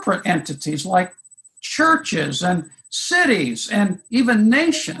corporate entities like churches and cities and even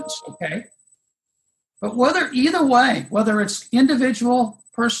nations, okay? But either way, whether it's individual,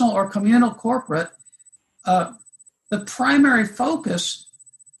 personal, or communal, corporate, the primary focus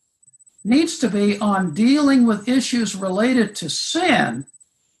needs to be on dealing with issues related to sin,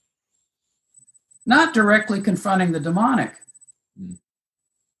 not directly confronting the demonic.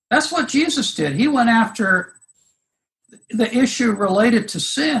 That's what Jesus did. He went after the issue related to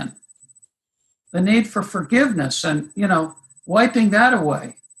sin, the need for forgiveness and, wiping that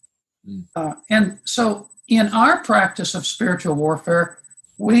away. And so in our practice of spiritual warfare,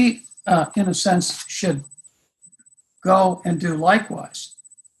 we, in a sense, should go and do likewise.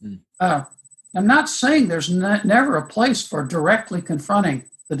 I'm not saying there's never a place for directly confronting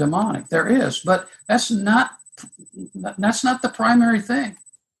the demonic. There is, but that's not the primary thing.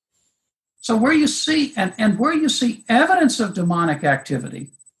 So where you see and where you see evidence of demonic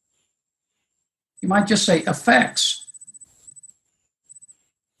activity, you might just say effects.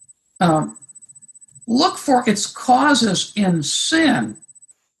 Look for its causes in sin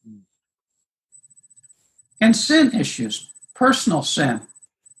and sin issues, personal sin,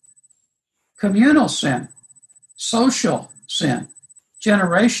 communal sin, social sin,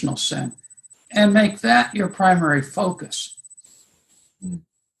 generational sin, and make that your primary focus.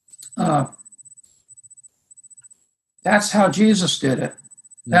 That's how Jesus did it.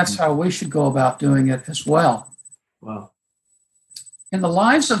 That's how we should go about doing it as well. Wow. In the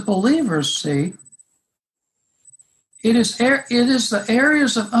lives of believers, see, it is the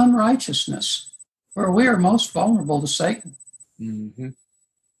areas of unrighteousness where we are most vulnerable to Satan.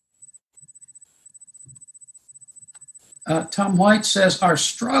 Tom White says our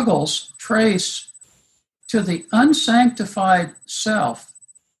struggles trace to the unsanctified self.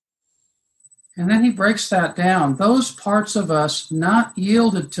 And then he breaks that down. Those parts of us not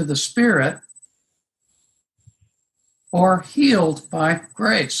yielded to the Spirit or healed by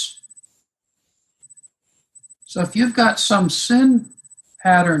grace. So if you've got some sin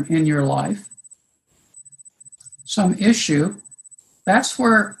pattern in your life, some issue, that's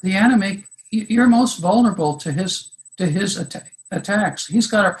where the enemy, you're most vulnerable to his attacks. He's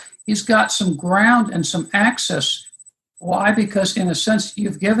got some ground and some access. Why? Because in a sense,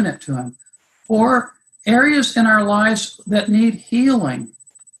 you've given it to him. Or areas in our lives that need healing.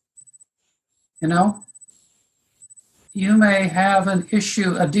 You may have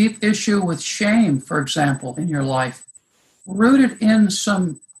a deep issue with shame, for example, in your life, rooted in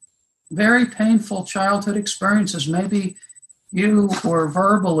some very painful childhood experiences. Maybe you were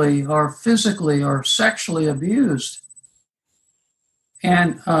verbally or physically or sexually abused.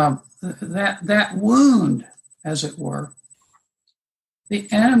 And that wound, as it were, the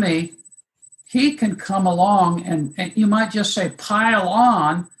enemy, he can come along and you might just say pile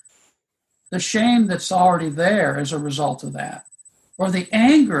on the shame that's already there as a result of that, or the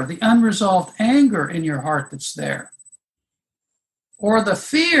anger, the unresolved anger in your heart that's there, or the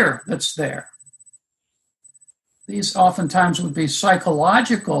fear that's there. These oftentimes would be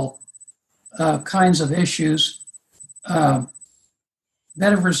psychological kinds of issues that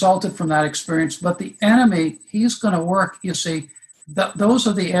have resulted from that experience. But the enemy, he's going to work, you see, those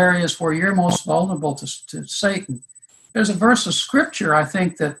are the areas where you're most vulnerable to Satan. There's a verse of scripture, I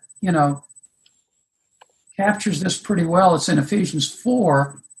think, that, captures this pretty well. It's in Ephesians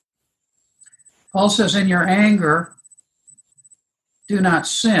 4. Paul says, in your anger, do not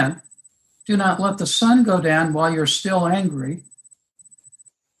sin. Do not let the sun go down while you're still angry.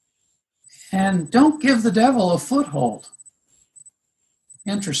 And don't give the devil a foothold.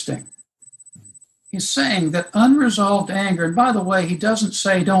 Interesting. He's saying that unresolved anger, and by the way, he doesn't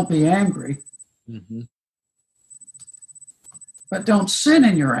say don't be angry, but don't sin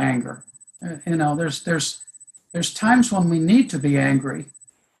in your anger. There's there's times when we need to be angry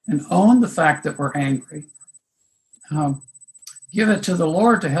and own the fact that we're angry. Give it to the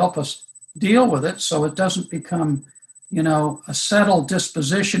Lord to help us deal with it so it doesn't become, a settled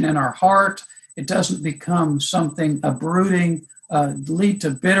disposition in our heart. It doesn't become something, a brooding, lead to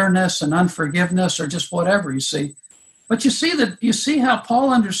bitterness and unforgiveness or just whatever, you see. But you see how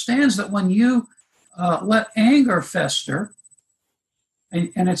Paul understands that when you let anger fester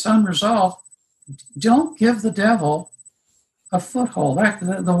and it's unresolved, don't give the devil a foothold.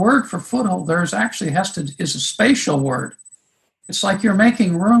 The word for foothold there is a spatial word. It's like you're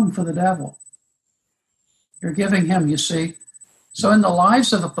making room for the devil. You're giving him, you see. So in the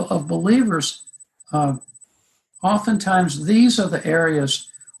lives of believers, oftentimes these are the areas.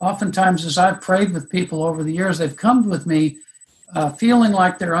 Oftentimes, as I've prayed with people over the years, they've come with me feeling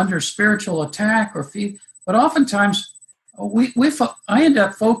like they're under spiritual attack, but oftentimes I end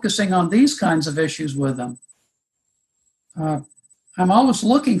up focusing on these kinds of issues with them. I'm always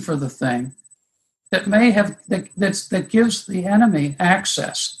looking for the thing that may have that gives the enemy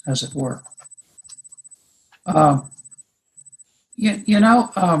access, as it were.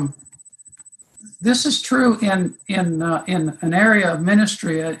 This is true in an area of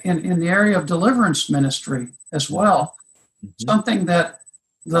ministry, in the area of deliverance ministry as well. Mm-hmm. Something that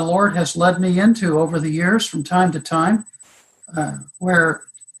the Lord has led me into over the years from time to time, where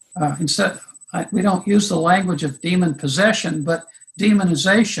we don't use the language of demon possession, but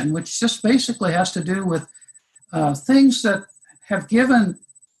demonization, which just basically has to do with things that have given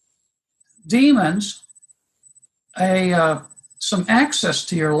demons some access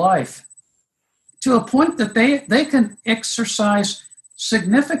to your life to a point that they can exercise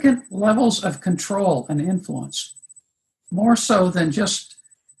significant levels of control and influence, more so than just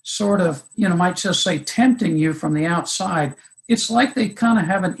sort of, might just say tempting you from the outside. It's like they kind of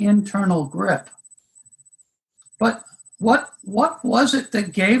have an internal grip. But what was it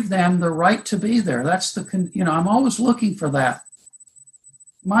that gave them the right to be there? That's I'm always looking for that.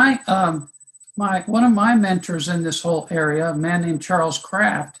 One of my mentors in this whole area, a man named Charles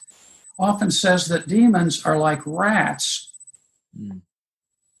Kraft, often says that demons are like rats. Mm.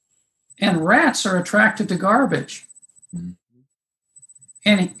 And rats are attracted to garbage. Mm.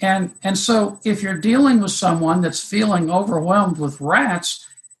 And so if you're dealing with someone that's feeling overwhelmed with rats,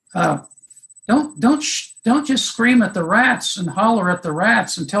 don't just scream at the rats and holler at the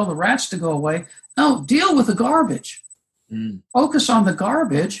rats and tell the rats to go away. No, deal with the garbage. Mm. Focus on the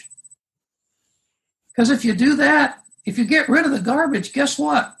garbage. Because if you do that, if you get rid of the garbage, guess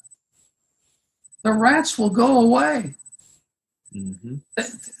what? The rats will go away. Mm-hmm.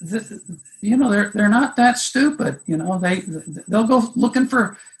 They're not that stupid. They'll go looking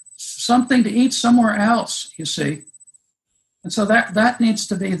for something to eat somewhere else, you see. And so that needs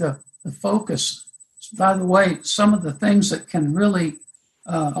to be the focus. By the way, some of the things that can really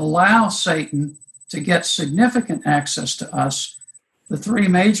allow Satan to get significant access to us, the three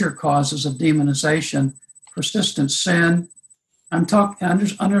major causes of demonization: persistent sin.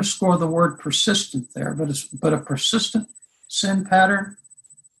 Underscore the word persistent there, but a persistent sin pattern,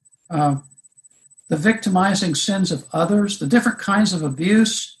 the victimizing sins of others, the different kinds of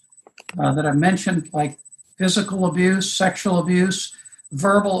abuse that I mentioned, like physical abuse, sexual abuse,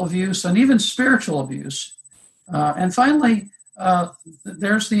 verbal abuse, and even spiritual abuse. And finally,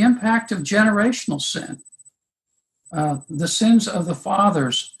 there's the impact of generational sin, the sins of the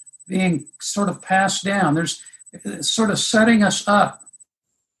fathers being sort of passed down. There's sort of setting us up,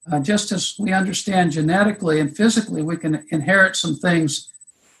 just as we understand genetically and physically, we can inherit some things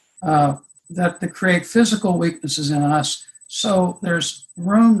that create physical weaknesses in us. So there's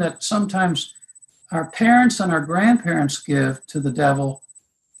room that sometimes our parents and our grandparents give to the devil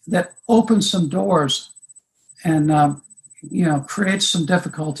that opens some doors and creates some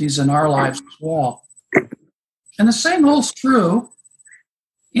difficulties in our lives as well. And the same holds true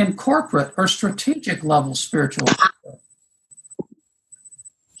in corporate or strategic level spiritual.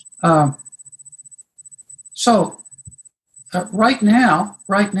 Right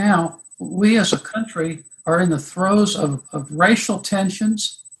now, we as a country are in the throes of racial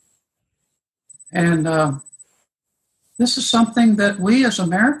tensions. And this is something that we as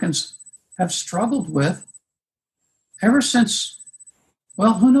Americans have struggled with ever since,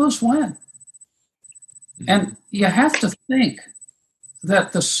 well, who knows when. And you have to think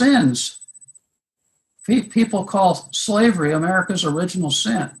that the sins, people call slavery America's original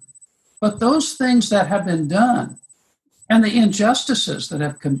sin, but those things that have been done and the injustices that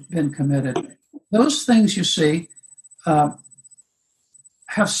have been committed, those things, you see, have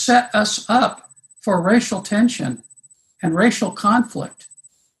set us up for racial tension and racial conflict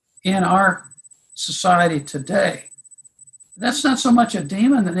in our society today. That's not so much a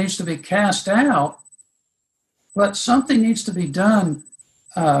demon that needs to be cast out, but something needs to be done.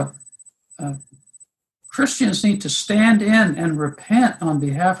 Christians need to stand in and repent on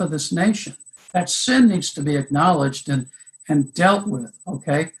behalf of this nation. That sin needs to be acknowledged and dealt with,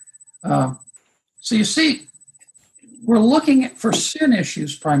 okay? So you see, we're looking for sin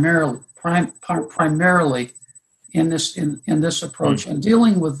issues primarily in this approach, and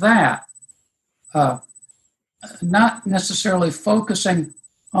dealing with that, not necessarily focusing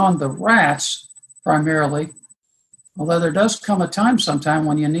on the rats primarily, although there does come a time sometime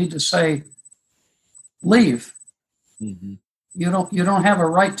when you need to say, leave. Mm-hmm. You don't have a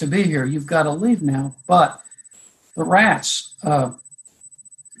right to be here. You've got to leave now. But the rats,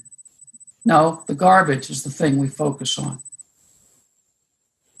 no, the garbage is the thing we focus on.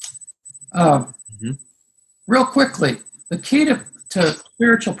 Real quickly, the key to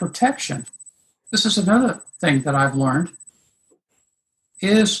spiritual protection, this is another thing that I've learned,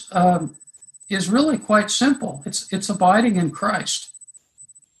 is really quite simple. It's abiding in Christ.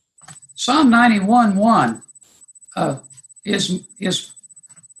 Psalm 91:1 is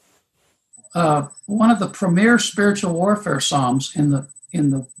one of the premier spiritual warfare psalms in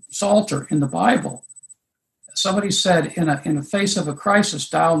the Psalter in the Bible. Somebody said, in the face of a crisis,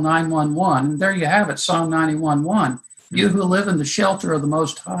 dial 911, and there you have it, Psalm 91:1. You who live in the shelter of the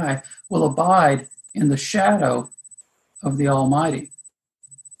Most High will abide in the shadow of the Almighty.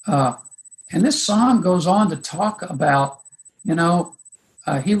 And this psalm goes on to talk about,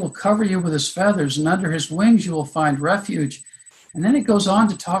 He will cover you with His feathers, and under His wings you will find refuge. And then it goes on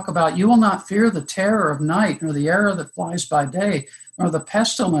to talk about, you will not fear the terror of night, nor the arrow that flies by day, nor the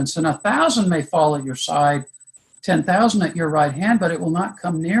pestilence, and 1,000 may fall at your side, 10,000 at your right hand, but it will not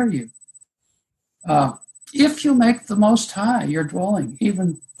come near you. If you make the Most High your dwelling,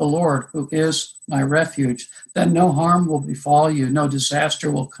 even the Lord, who is my refuge, then no harm will befall you, no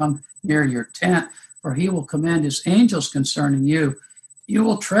disaster will come near your tent, for He will command His angels concerning you. You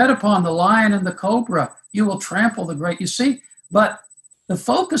will tread upon the lion and the cobra. You will trample the great. You see, but the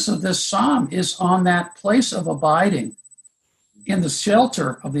focus of this psalm is on that place of abiding in the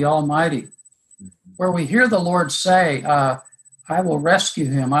shelter of the Almighty, where we hear the Lord say, I will rescue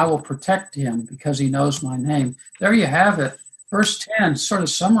him, I will protect him because he knows my name. There you have it. Verse 10 sort of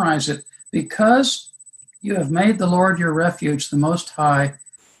summarize it. Because you have made the Lord your refuge, the Most High,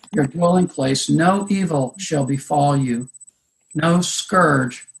 your dwelling place, no evil shall befall you, no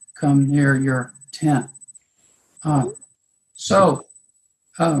scourge come near your tent. So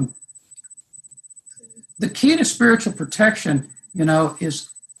the key to spiritual protection,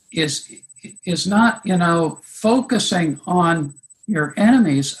 is not, focusing on your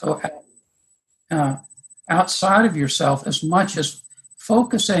enemies outside of yourself as much as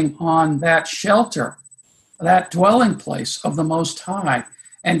focusing on that shelter, that dwelling place of the Most High,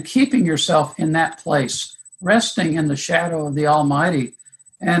 and keeping yourself in that place, resting in the shadow of the Almighty.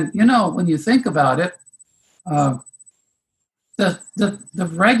 And, when you think about it, the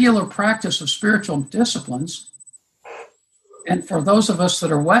regular practice of spiritual disciplines, and for those of us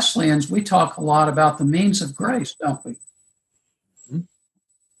that are Wesleyans, we talk a lot about the means of grace, don't we?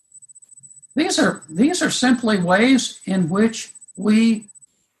 These are simply ways in which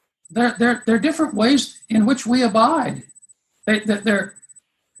they're different ways in which we abide.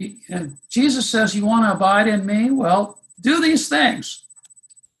 Jesus says, you want to abide in me? Well, do these things.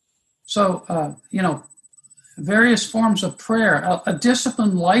 So, various forms of prayer, a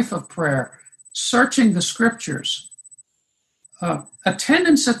disciplined life of prayer, searching the scriptures,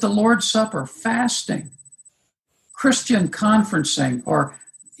 attendance at the Lord's Supper, fasting, Christian conferencing, or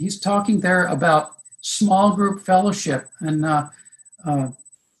he's talking there about small group fellowship and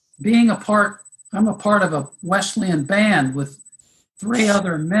being a part. I'm a part of a Wesleyan band with 3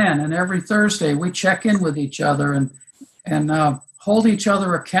 other men, and every Thursday we check in with each other and hold each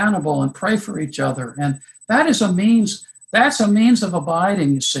other accountable and pray for each other. And that is a means. That's a means of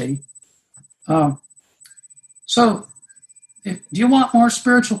abiding. You see. So, do you want more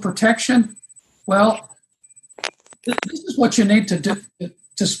spiritual protection? Well, this is what you need to do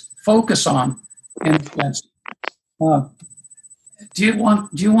to focus on. In a sense. Do you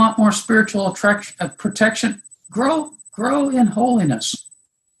want more spiritual protection? Grow in holiness,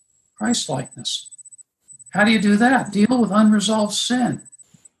 Christ-likeness. How do you do that? Deal with unresolved sin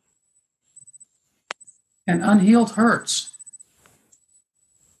and unhealed hurts,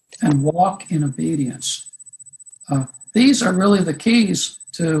 and walk in obedience. These are really the keys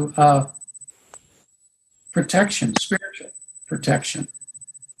to protection, spiritual protection.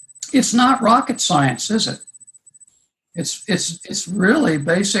 It's not rocket science, is it? It's really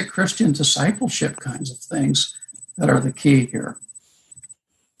basic Christian discipleship kinds of things that are the key here.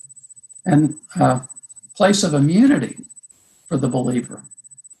 And place of immunity for the believer.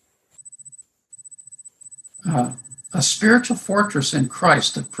 A spiritual fortress in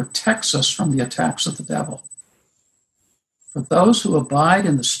Christ that protects us from the attacks of the devil. For those who abide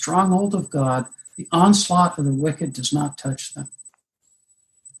in the stronghold of God, the onslaught of the wicked does not touch them.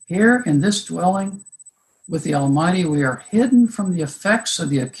 Here in this dwelling with the Almighty, we are hidden from the effects of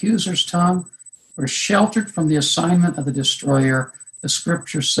the accuser's tongue. We're sheltered from the assignment of the destroyer. The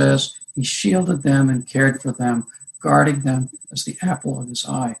scripture says he shielded them and cared for them, guarding them as the apple of his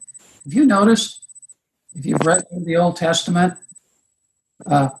eye. Have you noticed, if you've read the Old Testament,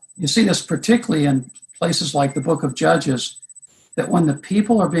 you see this particularly in places like the book of Judges, that when the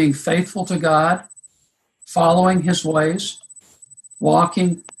people are being faithful to God, following his ways,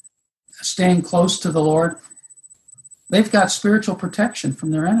 walking, staying close to the Lord, they've got spiritual protection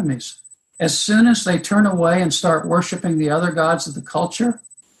from their enemies. As soon as they turn away and start worshiping the other gods of the culture,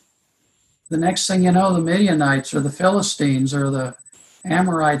 the next thing you know, the Midianites or the Philistines or the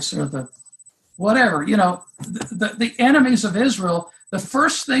Amorites or the whatever, the enemies of Israel, the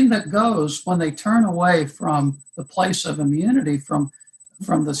first thing that goes when they turn away from the place of immunity, from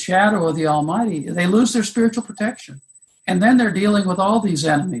the shadow of the Almighty, they lose their spiritual protection. And then they're dealing with all these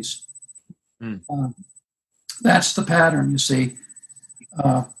enemies. That's the pattern, you see.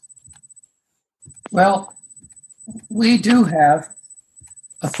 Well, we do have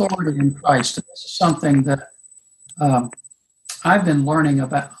authority in Christ. This is something that I've been learning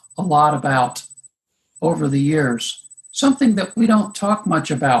about a lot about over the years. Something that we don't talk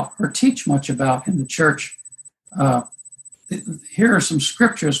much about or teach much about in the church. Here are some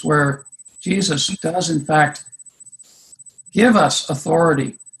scriptures where Jesus does, in fact, give us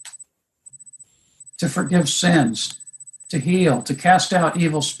authority to forgive sins, to heal, to cast out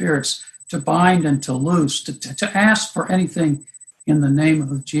evil spirits, to bind and to loose, to ask for anything in the name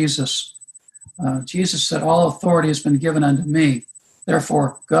of Jesus. Jesus said, all authority has been given unto me,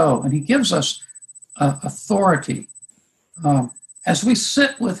 therefore go. And he gives us authority. As we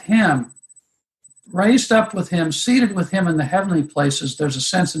sit with him, raised up with him, seated with him in the heavenly places, there's a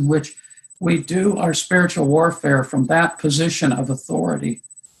sense in which we do our spiritual warfare from that position of authority.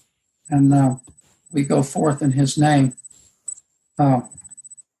 And we go forth in his name.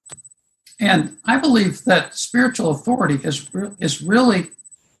 And I believe that spiritual authority is really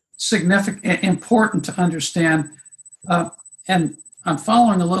significant, important to understand. And I'm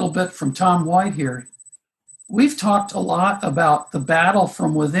following a little bit from Tom White here. We've talked a lot about the battle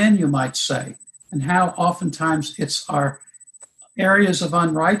from within, you might say, and how oftentimes it's our areas of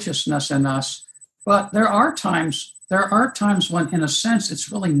unrighteousness in us. But there are times when, in a sense,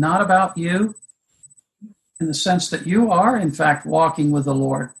 it's really not about you, in the sense that you are, in fact, walking with the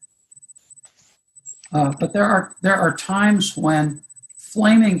Lord. But there are times when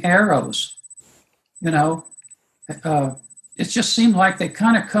flaming arrows, it just seemed like they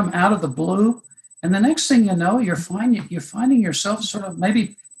kind of come out of the blue, and the next thing you know, you're finding yourself sort of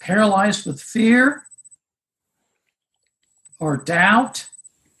maybe paralyzed with fear or doubt,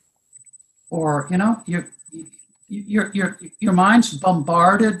 or your mind's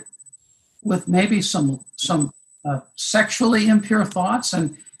bombarded with maybe some sexually impure thoughts,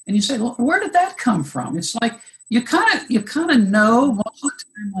 and you say, well, where did that come from? It's like you kind of know most of the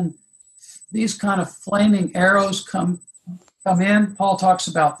time when these kind of flaming arrows come in. Paul talks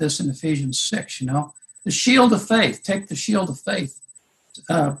about this in Ephesians 6. The shield of faith. Take the shield of faith.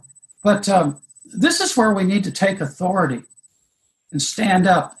 But this is where we need to take authority and stand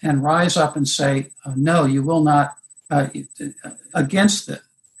up and rise up and say, no, you will not, against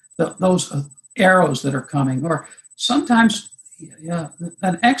those arrows that are coming. Or sometimes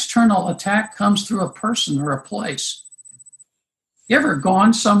an external attack comes through a person or a place. You ever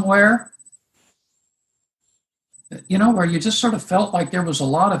gone somewhere, where you just sort of felt like there was a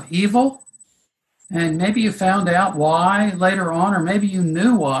lot of evil, and maybe you found out why later on, or maybe you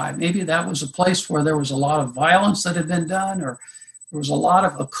knew why. Maybe that was a place where there was a lot of violence that had been done, or there was a lot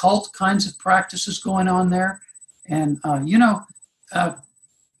of occult kinds of practices going on there. And,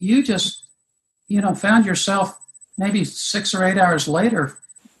 you just, found yourself maybe 6 or 8 hours later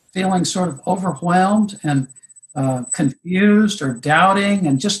feeling sort of overwhelmed and confused or doubting,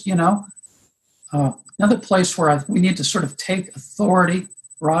 and just, another place where we need to sort of take authority,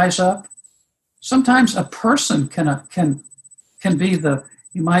 rise up. Sometimes a person can be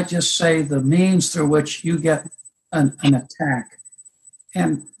you might just say, the means through which you get an attack.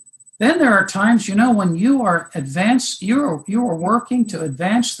 And then there are times, when you are you are working to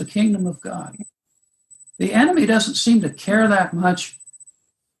advance the kingdom of God. the enemy doesn't seem to care that much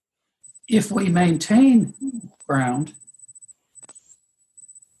if we maintain ground.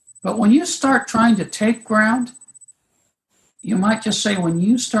 But when you start trying to take ground, you might just say when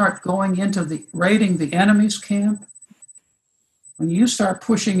you start going into raiding the enemy's camp, when you start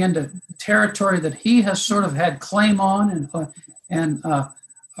pushing into territory that he has sort of had claim on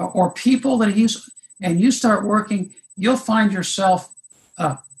or people that and you start working, you'll find yourself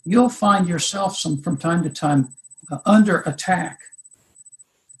from time to time under attack.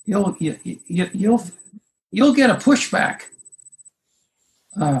 You'll get a pushback.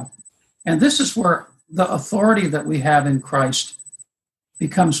 And this is where the authority that we have in Christ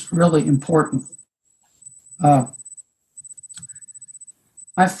becomes really important. My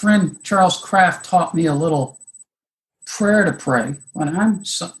friend Charles Kraft taught me a little prayer to pray when I'm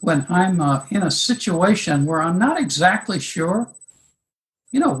in a situation where I'm not exactly sure,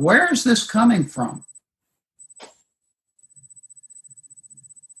 where is this coming from?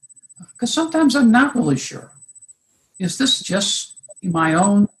 Because sometimes I'm not really sure. Is this just my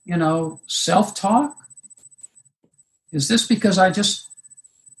own, self-talk? Is this because I just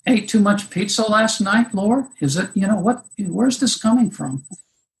ate too much pizza last night, Lord? Is it, where's this coming from?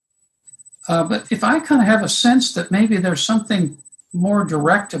 But if I kind of have a sense that maybe there's something more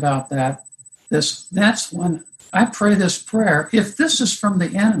direct about that's when I pray this prayer. If this is from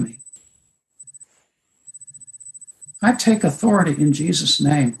the enemy, I take authority in Jesus'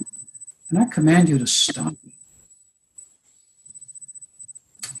 name, and I command you to stop me.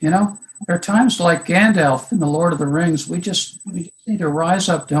 There are times like Gandalf in The Lord of the Rings, we just need to rise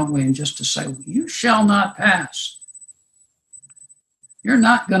up, don't we, and just to say, you shall not pass. You're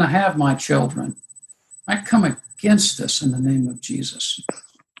not going to have my children. I come against this in the name of Jesus.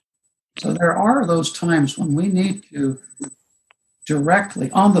 So there are those times when we need to directly,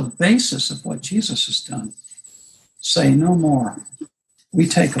 on the basis of what Jesus has done, say no more. We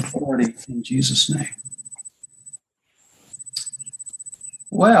take authority in Jesus' name.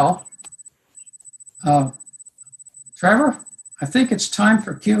 Well, Trevor, I think it's time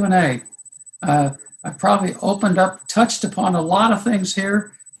for Q&A. I probably touched upon a lot of things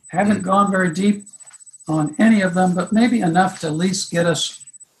here. Haven't gone very deep on any of them, but maybe enough to at least get us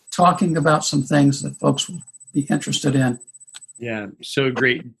talking about some things that folks will be interested in. Yeah, so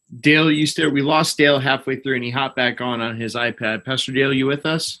great. Dale, we lost Dale halfway through and he hopped back on his iPad. Pastor Dale, you with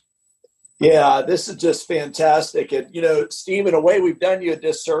us? Yeah, this is just fantastic. And, Steve, in a way, we've done you a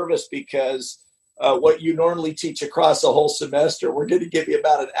disservice because what you normally teach across a whole semester, we're going to give you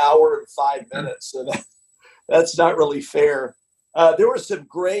about an hour and 5 minutes. So that's not really fair. There were some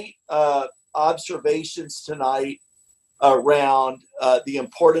great observations tonight around the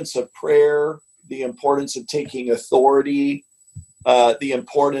importance of prayer, the importance of taking authority, the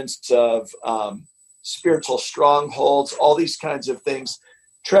importance of spiritual strongholds, all these kinds of things.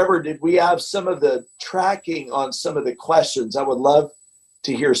 Trevor, did we have some of the tracking on some of the questions? I would love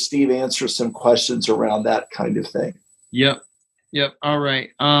to hear Steve answer some questions around that kind of thing. Yep. All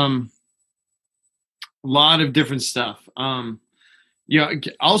right. A lot of different stuff. I'll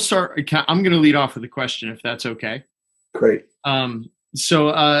start. I'm going to lead off with a question, if that's okay. Great.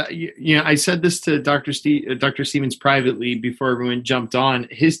 So I said this to Dr. Stevens privately before everyone jumped on.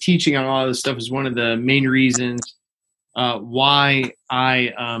 His teaching on all of this stuff is one of the main reasons why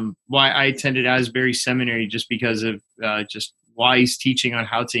I attended Asbury Seminary, just because of just why he's teaching on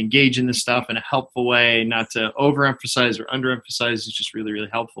how to engage in this stuff in a helpful way, not to overemphasize or underemphasize. Is just really, really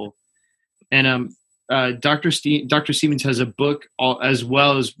helpful. And Dr. Stevens has a book, as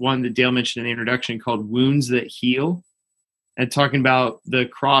well as one that Dale mentioned in the introduction, called Wounds That Heal, and talking about the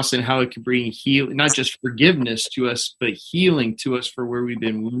cross and how it can bring healing, not just forgiveness to us, but healing to us for where we've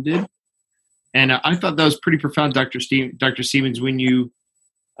been wounded. And I thought that was pretty profound, Dr. Stevens, when you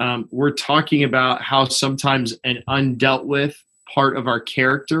were talking about how sometimes an undealt with part of our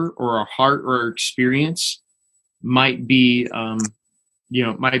character or our heart or our experience might be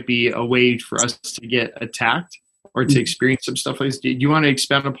a way for us to get attacked or to experience some stuff like this. Do you want to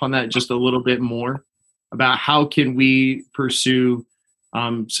expand upon that just a little bit more about how can we pursue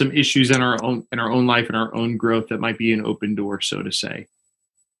some issues in our own life and our own growth that might be an open door, so to say?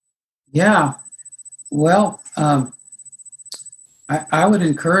 Yeah. Well, I would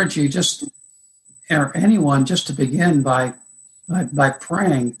encourage you or anyone just to begin by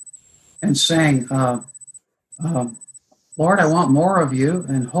praying and saying, Lord, I want more of you,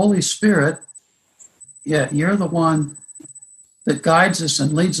 and Holy Spirit, you're the one that guides us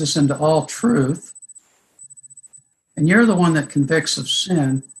and leads us into all truth, and you're the one that convicts of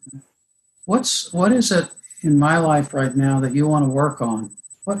sin. What is it in my life right now that you want to work on?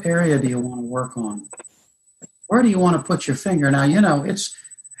 What area do you want to work on? where do you want to put your finger? Now,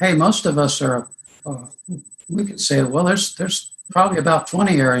 hey, most of us are, we could say, well, there's probably about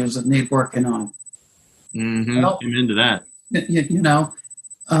 20 areas that need working on. Mm-hmm. Well, I'm into that.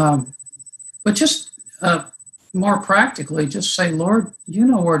 But just more practically, just say, Lord, you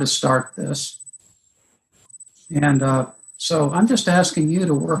know where to start this. And so I'm just asking you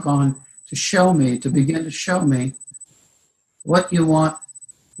to work on, to begin to show me what you want,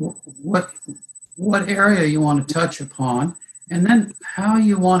 what area you want to touch upon, and then how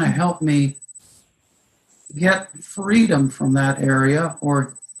you want to help me get freedom from that area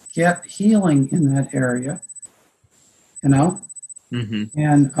or get healing in that area, Mm-hmm.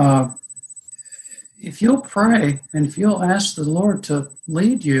 And if you'll pray and if you'll ask the Lord to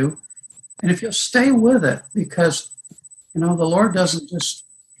lead you, and if you'll stay with it, because, the Lord doesn't just,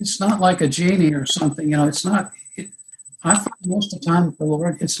 it's not like a genie or something, it's not, I find most of the time with the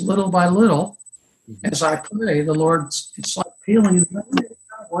Lord, it's little by little. Mm-hmm. As I pray, the Lord, it's like peeling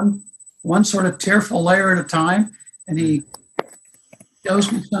one sort of tearful layer at a time, and He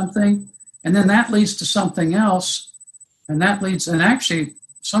shows me something, and then that leads to something else, and actually,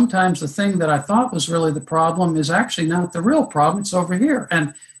 sometimes the thing that I thought was really the problem is actually not the real problem, it's over here,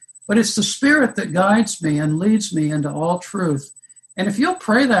 but it's the Spirit that guides me and leads me into all truth. And if you'll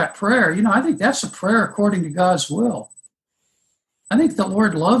pray that prayer, I think that's a prayer according to God's will. I think the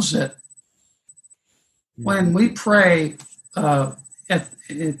Lord loves it when we pray, as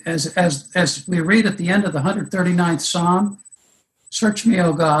we read at the end of the 139th Psalm, search me,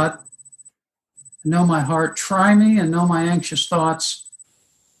 O God, know my heart, try me and know my anxious thoughts.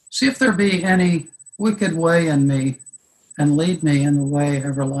 See if there be any wicked way in me, and lead me in the way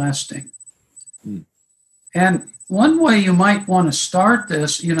everlasting. Mm. And one way you might want to start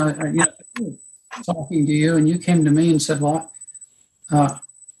this, talking to you, and you came to me and said, well,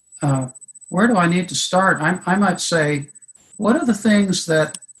 where do I need to start? I might say, what are the things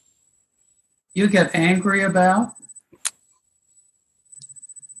that you get angry about?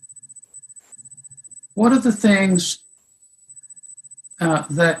 What are the things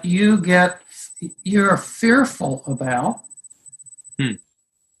that you're fearful about?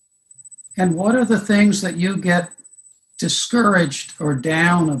 And what are the things that you get discouraged or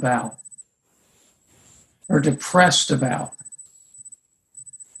down about or depressed about?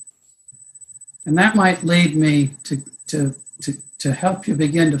 And that might lead me to help you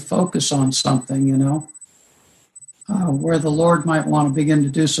begin to focus on something, where the Lord might want to begin to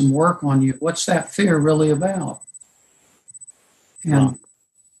do some work on you. What's that fear really about? And,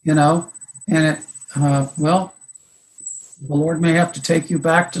 the Lord may have to take you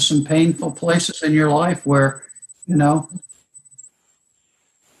back to some painful places in your life where, you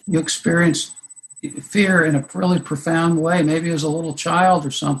experienced fear in a really profound way, maybe as a little child or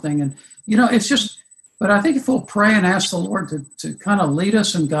something. And, it's just, but I think if we'll pray and ask the Lord to kind of lead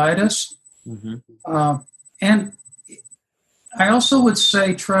us and guide us. Mm-hmm. And I also would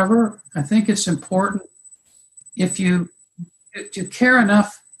say, Trevor, I think it's important if you care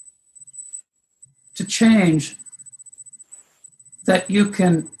enough to change, that you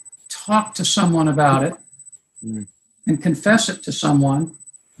can talk to someone about it and confess it to someone.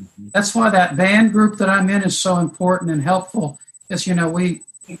 Mm-hmm. That's why that band group that I'm in is so important and helpful. Because,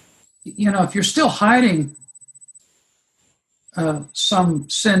 if you're still hiding some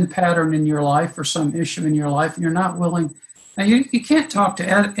sin pattern in your life or some issue in your life, and you're not willing, now you can't talk to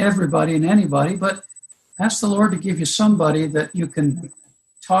everybody and anybody, but ask the Lord to give you somebody that you can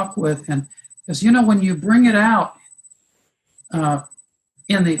talk with. And because, when you bring it out,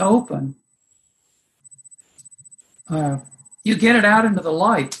 in the open, you get it out into the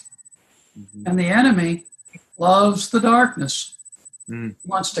light. Mm-hmm. And the enemy loves the darkness. He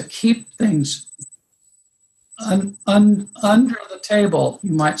wants to keep things under the table,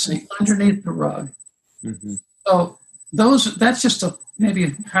 you might say, underneath the rug. Mm-hmm. So that's just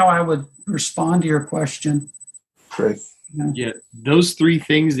maybe how I would respond to your question. Great. Yeah, those three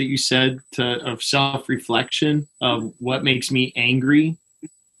things that you said of self-reflection, of what makes me angry,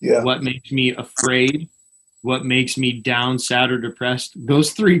 what makes me afraid, what makes me down, sad, or depressed,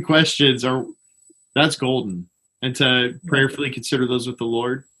 those three questions that's golden. And to prayerfully consider those with the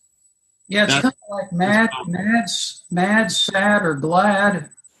Lord. Yeah, it's kind of like mad, sad, or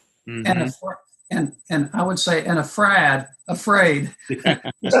glad, mm-hmm. and I would say afraid, to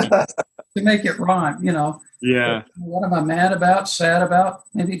make it rhyme, Yeah. What am I mad about, sad about,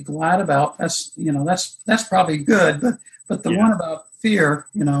 maybe glad about? That's probably good, but the one about fear,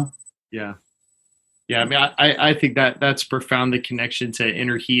 Yeah. Yeah. I mean, I think that's profound, the connection to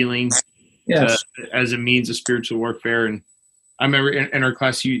inner healing, yes, as a means of spiritual warfare. And I remember in our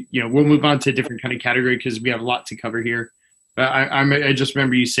class, we'll move on to a different kind of category because we have a lot to cover here. But I just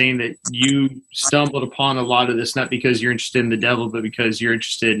remember you saying that you stumbled upon a lot of this, not because you're interested in the devil, but because you're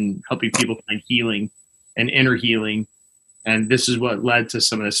interested in helping people find healing and inner healing. And this is what led to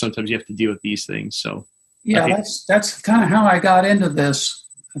some of this. Sometimes you have to deal with these things. So yeah, that's kind of how I got into this.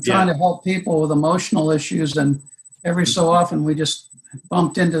 I'm trying to help people with emotional issues, and every so often we just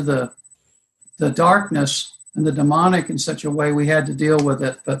bumped into the darkness and the demonic in such a way we had to deal with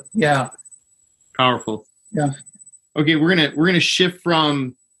it. But yeah, powerful. Yeah. Okay, we're gonna shift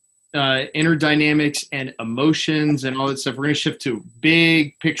from inner dynamics and emotions and all that stuff. We're gonna shift to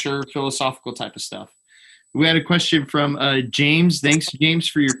big picture philosophical type of stuff. We had a question from James. Thanks, James,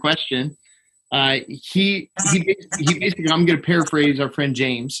 for your question. He basically, I'm going to paraphrase our friend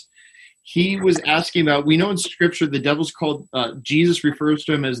James. He was asking about, we know in Scripture the devil's called, Jesus refers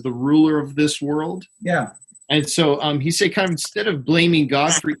to him as the ruler of this world. Yeah. And so he said, kind of instead of blaming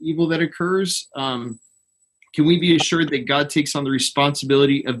God for evil that occurs, can we be assured that God takes on the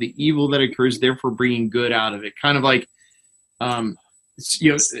responsibility of the evil that occurs, therefore bringing good out of it? Kind of like,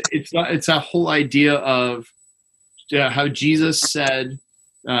 it's a whole idea of how Jesus said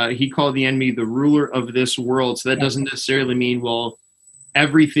he called the enemy the ruler of this world. So that doesn't necessarily mean, well,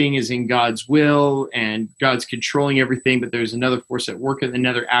 everything is in God's will and God's controlling everything, but there's another force at work,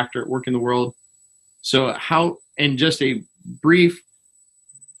 another actor at work in the world. So how, in just a brief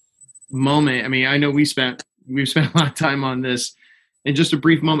moment, I mean, I know we've spent a lot of time on this. In just a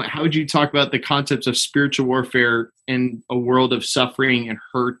brief moment, how would you talk about the concepts of spiritual warfare in a world of suffering and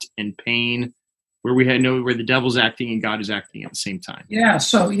hurt and pain, where where the devil's acting and God is acting at the same time? Yeah.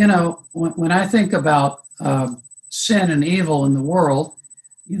 So, when I think about sin and evil in the world,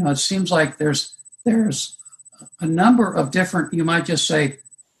 it seems like there's a number of different, you might just say,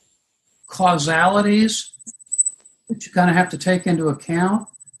 causalities that you kind of have to take into account.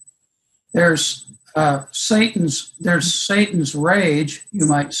 There's Satan's rage, you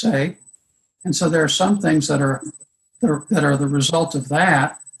might say, and so there are some things that are the result of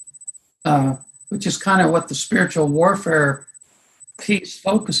that, which is kind of what the spiritual warfare piece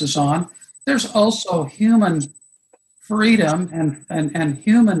focuses on. There's also human freedom and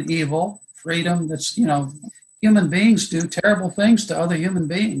human evil, freedom that's, human beings do terrible things to other human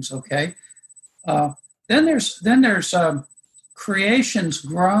beings, okay? Then there's creation's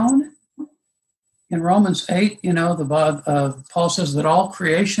groan. In Romans 8, Paul says that all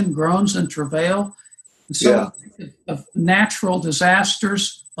creation groans and travail. And so of natural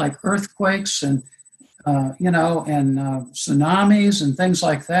disasters like earthquakes and tsunamis and things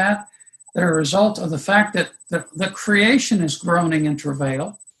like that are a result of the fact that the creation is groaning in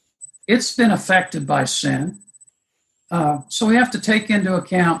travail. It's been affected by sin. So we have to take into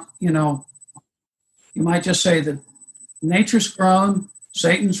account, you might just say that nature's groan,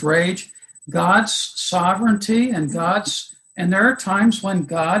 Satan's rage, God's sovereignty and there are times when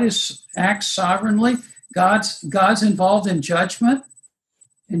God acts sovereignly. God's involved in judgment,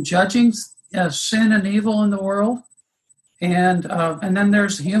 in judging sin and evil in the world, and then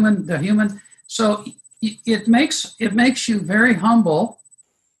there's the human. So it makes you very humble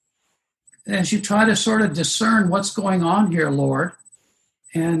as you try to sort of discern what's going on here, Lord,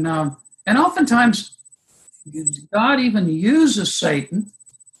 and oftentimes God even uses Satan,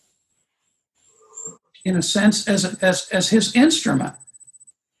 in a sense, as his instrument.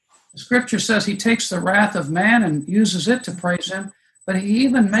 The Scripture says he takes the wrath of man and uses it to praise him, but he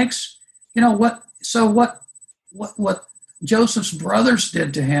even makes, what Joseph's brothers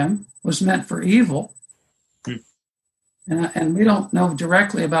did to him was meant for evil. And we don't know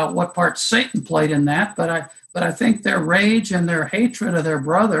directly about what part Satan played in that, but I think their rage and their hatred of their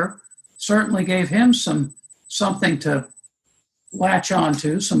brother certainly gave him something to latch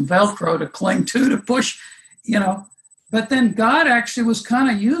onto, some Velcro to cling to push, But then God actually was kind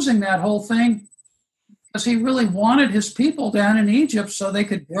of using that whole thing because he really wanted his people down in Egypt so they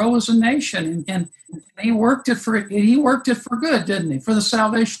could grow as a nation. And he worked it for good, didn't he? For the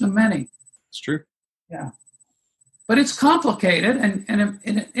salvation of many. It's true. Yeah. But it's complicated, and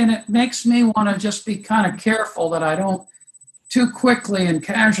it makes me want to just be kind of careful that I don't too quickly and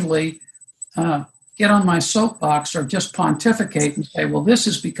casually get on my soapbox or just pontificate and say, well, this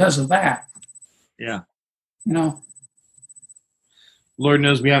is because of that. Yeah. Lord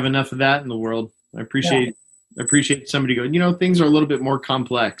knows we have enough of that in the world. I appreciate somebody going, things are a little bit more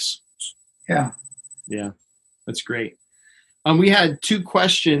complex. Yeah. Yeah. That's great. We had two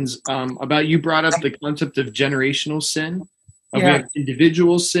questions about, you brought up the concept of generational sin. We have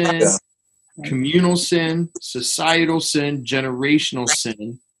individual sin, communal sin, societal sin, generational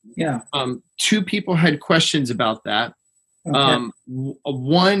sin. Yeah. Two people had questions about that. Okay.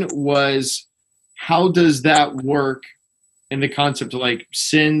 One was, how does that work in the concept of like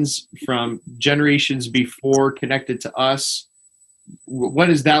sins from generations before connected to us? What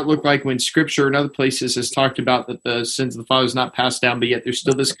does that look like when Scripture in other places has talked about that the sins of the father is not passed down, but yet there's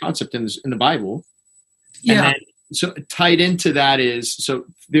still this concept in the Bible? Yeah. And then, so tied into that is, so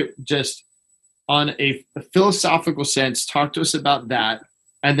just on a philosophical sense, talk to us about that.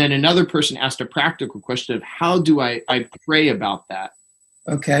 And then another person asked a practical question of, how do I pray about that?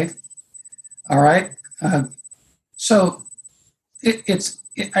 Okay. All right. So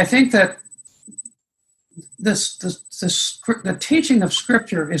I think that the teaching of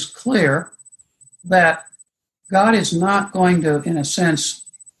Scripture is clear that God is not going to, in a sense,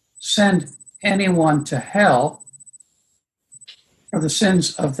 send anyone to hell for the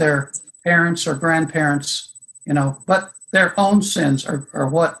sins of their parents or grandparents, but their own sins are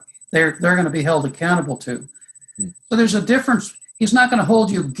what they're going to be held accountable to. So there's a difference. He's not going to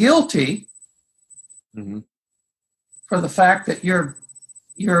hold you guilty for the fact that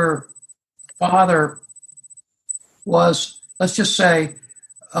your father was, let's just say,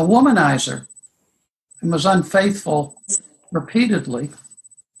 a womanizer and was unfaithful repeatedly.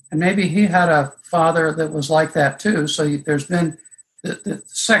 And maybe he had a father that was like that too. So there's been the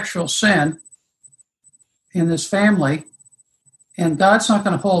sexual sin in this family. And God's not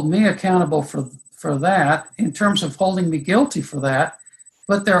going to hold me accountable for that in terms of holding me guilty for that.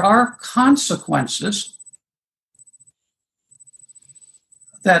 But there are consequences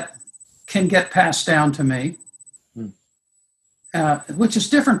that can get passed down to me, which is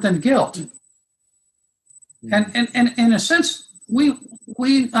different than guilt. And in a sense,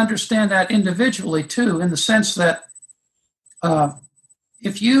 we understand that individually too, in the sense that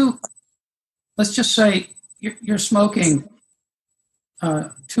if you, let's just say you're smoking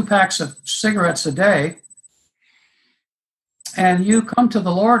 2 packs of cigarettes a day, and you come to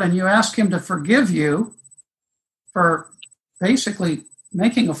the Lord and you ask Him to forgive you for basically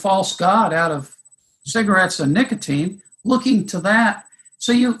making a false god out of cigarettes and nicotine, looking to that.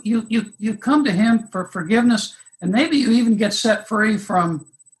 So you come to Him for forgiveness, and maybe you even get set free from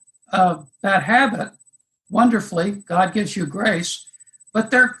that habit. Wonderfully, God gives you grace, but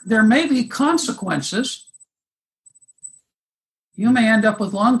there may be consequences. You may end up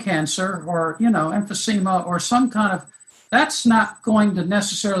with lung cancer or emphysema or some kind of. That's not going to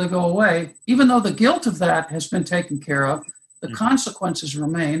necessarily go away, even though the guilt of that has been taken care of. The consequences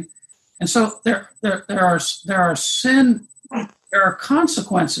remain, and so there are sin. There are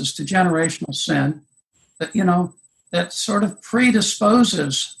consequences to generational sin that sort of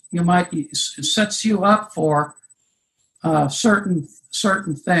predisposes. Sets you up for certain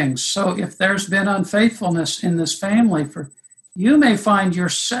things. So if there's been unfaithfulness in this family, you may find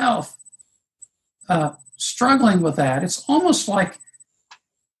yourself struggling with that. It's almost like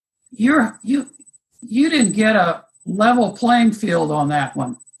you didn't get a level playing field on that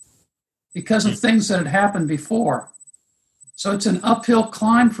one because of things that had happened before. So it's an uphill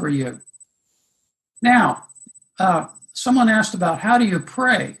climb for you. Now, someone asked about how do you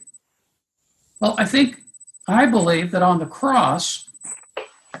pray? Well, I believe that on the cross,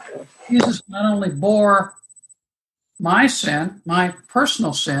 Jesus not only bore my sin, my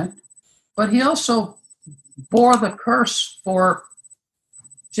personal sin, but He also bore the curse for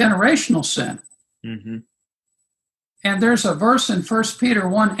generational sin. And there's a verse in 1 Peter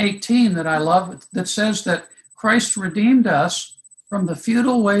 1:18 that I love that says that Christ redeemed us from the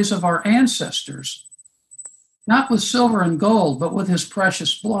futile ways of our ancestors, not with silver and gold, but with His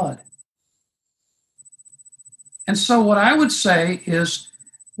precious blood. And so what I would say is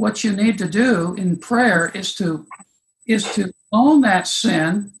what you need to do in prayer is to own that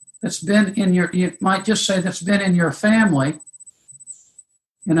sin that's been in you might just say that's been in your family,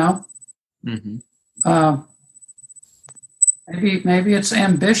 maybe it's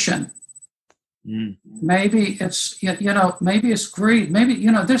ambition. Maybe it's, maybe it's greed. Maybe,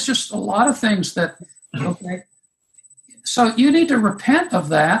 there's just a lot of things that, okay. So you need to repent of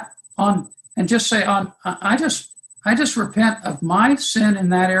that and just say I just repent of my sin in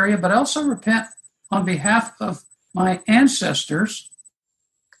that area, but also repent on behalf of my ancestors.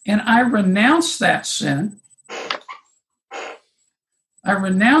 And I renounce that sin. I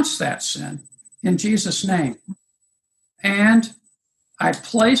renounce that sin in Jesus' name. And I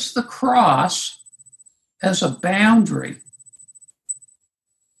place the cross as a boundary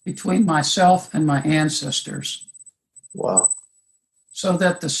between myself and my ancestors. Wow. So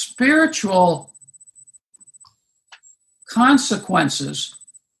that the spiritual consequences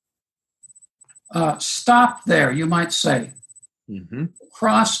stop there, you might say. The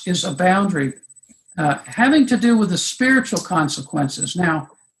cross is a boundary. having to do with the spiritual consequences. Now,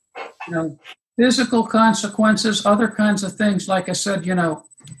 physical consequences, other kinds of things, like I said,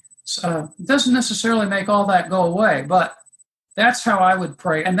 doesn't necessarily make all that go away, but that's how I would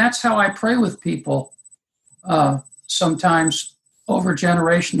pray. And that's how I pray with people sometimes over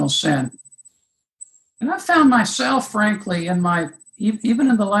generational sin. And I found myself, frankly, even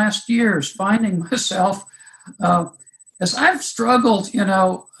in the last years, finding myself, as I've struggled,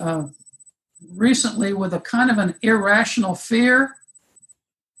 recently with a kind of an irrational fear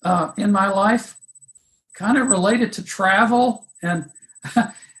in my life, kind of related to travel. And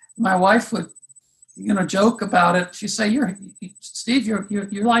my wife would, joke about it. She'd say, Steve,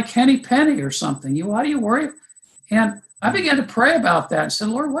 you're like Henny Penny or something. Why do you worry? And I began to pray about that and said,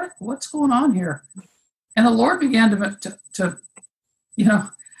 Lord, what's going on here? And the Lord began to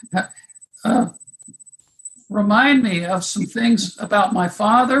remind me of some things about my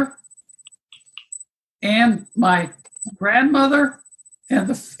father and my grandmother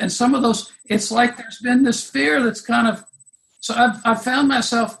and some of those. It's like there's been this fear that's kind of, so I've found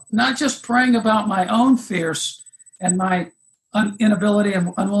myself not just praying about my own fears and my inability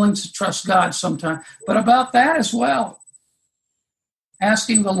and unwillingness to trust God sometimes, but about that as well.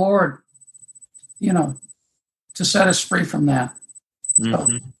 Asking the Lord, to set us free from that. Mm-hmm.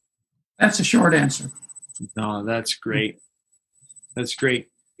 So that's a short answer. No, that's great. That's great.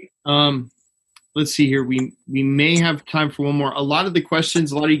 Let's see here. We may have time for one more. A lot of the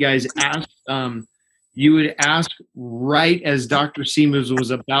questions a lot of you guys asked, you would ask right as Dr. Siemens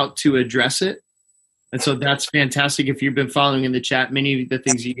was about to address it. And so that's fantastic. If you've been following in the chat, many of the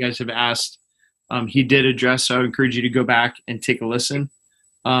things you guys have asked, he did address. So I would encourage you to go back and take a listen.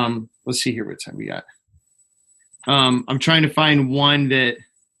 Let's see here what time we got. I'm trying to find one that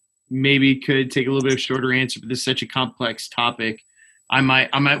maybe could take a little bit of shorter answer, but this is such a complex topic. I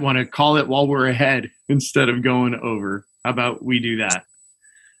might want to call it while we're ahead instead of going over. How about we do that?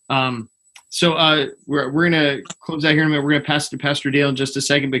 So we're going to close out here in a minute. We're going to pass it to Pastor Dale in just a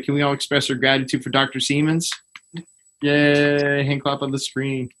second, but can we all express our gratitude for Dr. Siemens? Yay, hand clap on the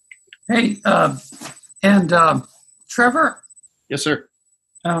screen. Hey, Trevor? Yes, sir.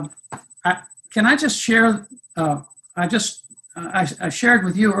 Can I just share? I shared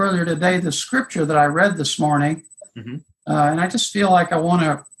with you earlier today the scripture that I read this morning, mm-hmm. And I just feel like I want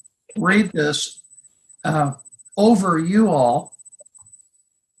to read this over you all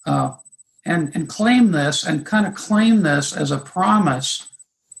and claim this and kind of claim this as a promise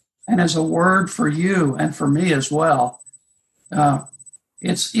and as a word for you and for me as well.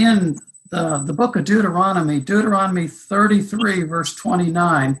 It's in the book of Deuteronomy 33, verse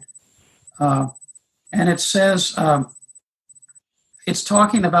 29. And it says, it's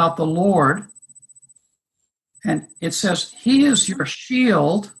talking about the Lord. And it says, He is your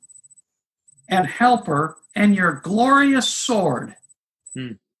shield and helper and your glorious sword.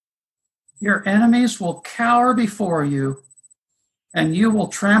 Your enemies will cower before you, and you will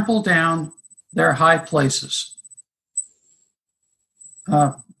trample down their high places.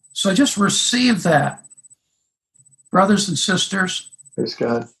 So just receive that, brothers and sisters. Praise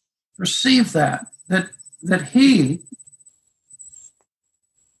God. Receive that He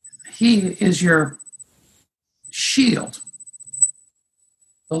is your shield.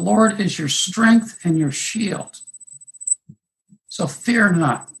 The Lord is your strength and your shield. So fear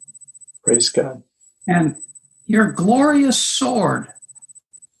not. Praise God. And your glorious sword,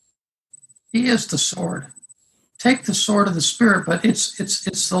 He is the sword. Take the sword of the Spirit, but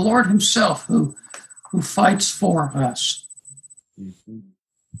it's the Lord Himself who fights for us. Mm-hmm.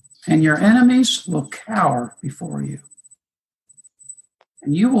 And your enemies will cower before you.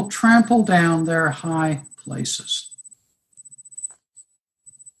 And you will trample down their high places.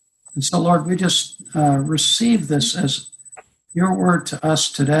 And so, Lord, we just receive this as your word to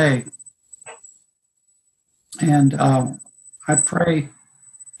us today. And I pray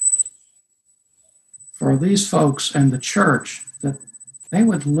for these folks and the church that they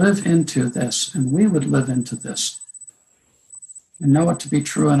would live into this and we would live into this and know it to be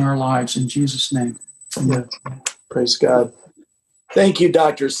true in our lives. In Jesus' name. Amen. Praise God. Thank you,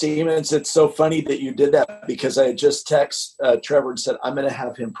 Dr. Siemens. It's so funny that you did that because I had just texted Trevor and said, I'm going to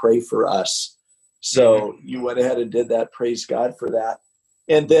have him pray for us. So you went ahead and did that. Praise God for that.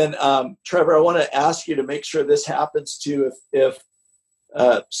 And then, Trevor, I want to ask you to make sure this happens too. If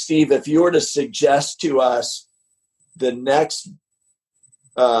Steve, if you were to suggest to us the next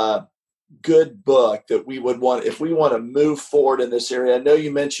good book that we would want, if we want to move forward in this area. I know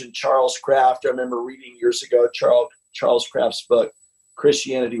you mentioned Charles Kraft. I remember reading years ago Charles Kraft's book,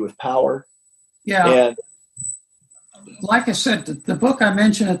 Christianity with Power. Yeah. And like I said, the book I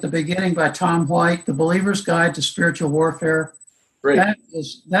mentioned at the beginning by Tom White, The Believer's Guide to Spiritual Warfare, Great.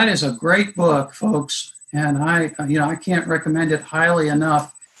 that is a great book, folks, and I can't recommend it highly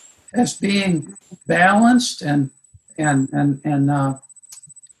enough as being balanced and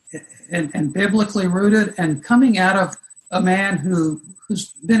biblically rooted, and coming out of a man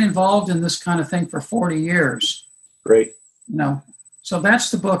who's been involved in this kind of thing for 40 years. Great. So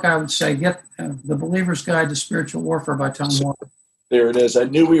that's the book I would say. Get The Believer's Guide to Spiritual Warfare by Tom White. There it is. I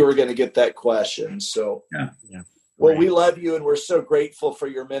knew we were going to get that question. So, Yeah. Well, we love you, and we're so grateful for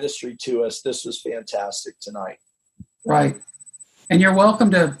your ministry to us. This was fantastic tonight. Right, and you're welcome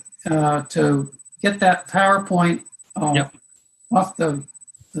to get that PowerPoint off the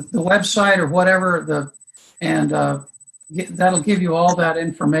website or whatever that'll give you all that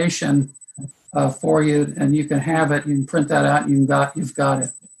information for you, and you can have it. You can print that out, and you've got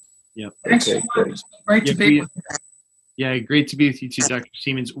it. Yep. Thanks so much. Great to be with you. Yeah, great to be with you too, Dr.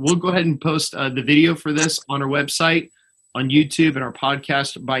 Siemens. We'll go ahead and post the video for this on our website, on YouTube, and our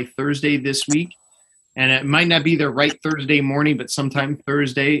podcast by Thursday this week. And it might not be there right Thursday morning, but sometime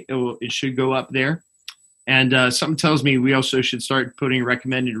Thursday it should go up there. And something tells me we also should start putting a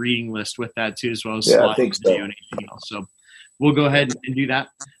recommended reading list with that too, as well as I think so. video and anything else. So we'll go ahead and do that.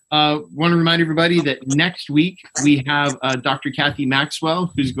 Want to remind everybody that next week we have Dr. Kathy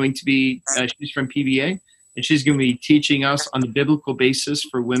Maxwell, who's going to be, she's from PBA, and she's going to be teaching us on the biblical basis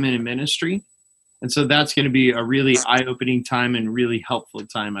for women in ministry. And so that's going to be a really eye-opening time and really helpful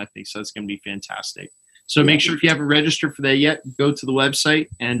time, I think. So it's going to be fantastic. So make sure if you haven't registered for that yet, go to the website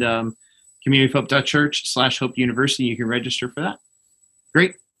and communityhope.church/Hope University. You can register for that.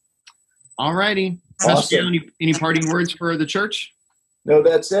 Great. All righty. Awesome. Any parting words for the church? No,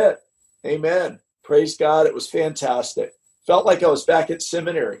 that's it. Amen. Praise God. It was fantastic. Felt like I was back at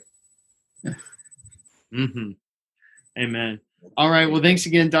seminary. Mm-hmm. Amen. All right. Well, thanks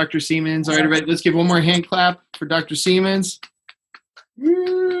again, Dr. Siemens. All right, everybody, let's give one more hand clap for Dr. Siemens.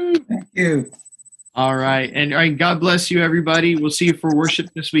 Thank you. All right. And all right, God bless you, everybody. We'll see you for worship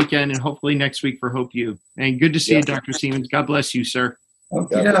this weekend and hopefully next week for Hope U. And good to see you, Dr. Siemens. God bless you, sir.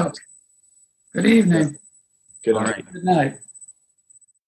 Okay. Good evening. Good All night. right. Good night.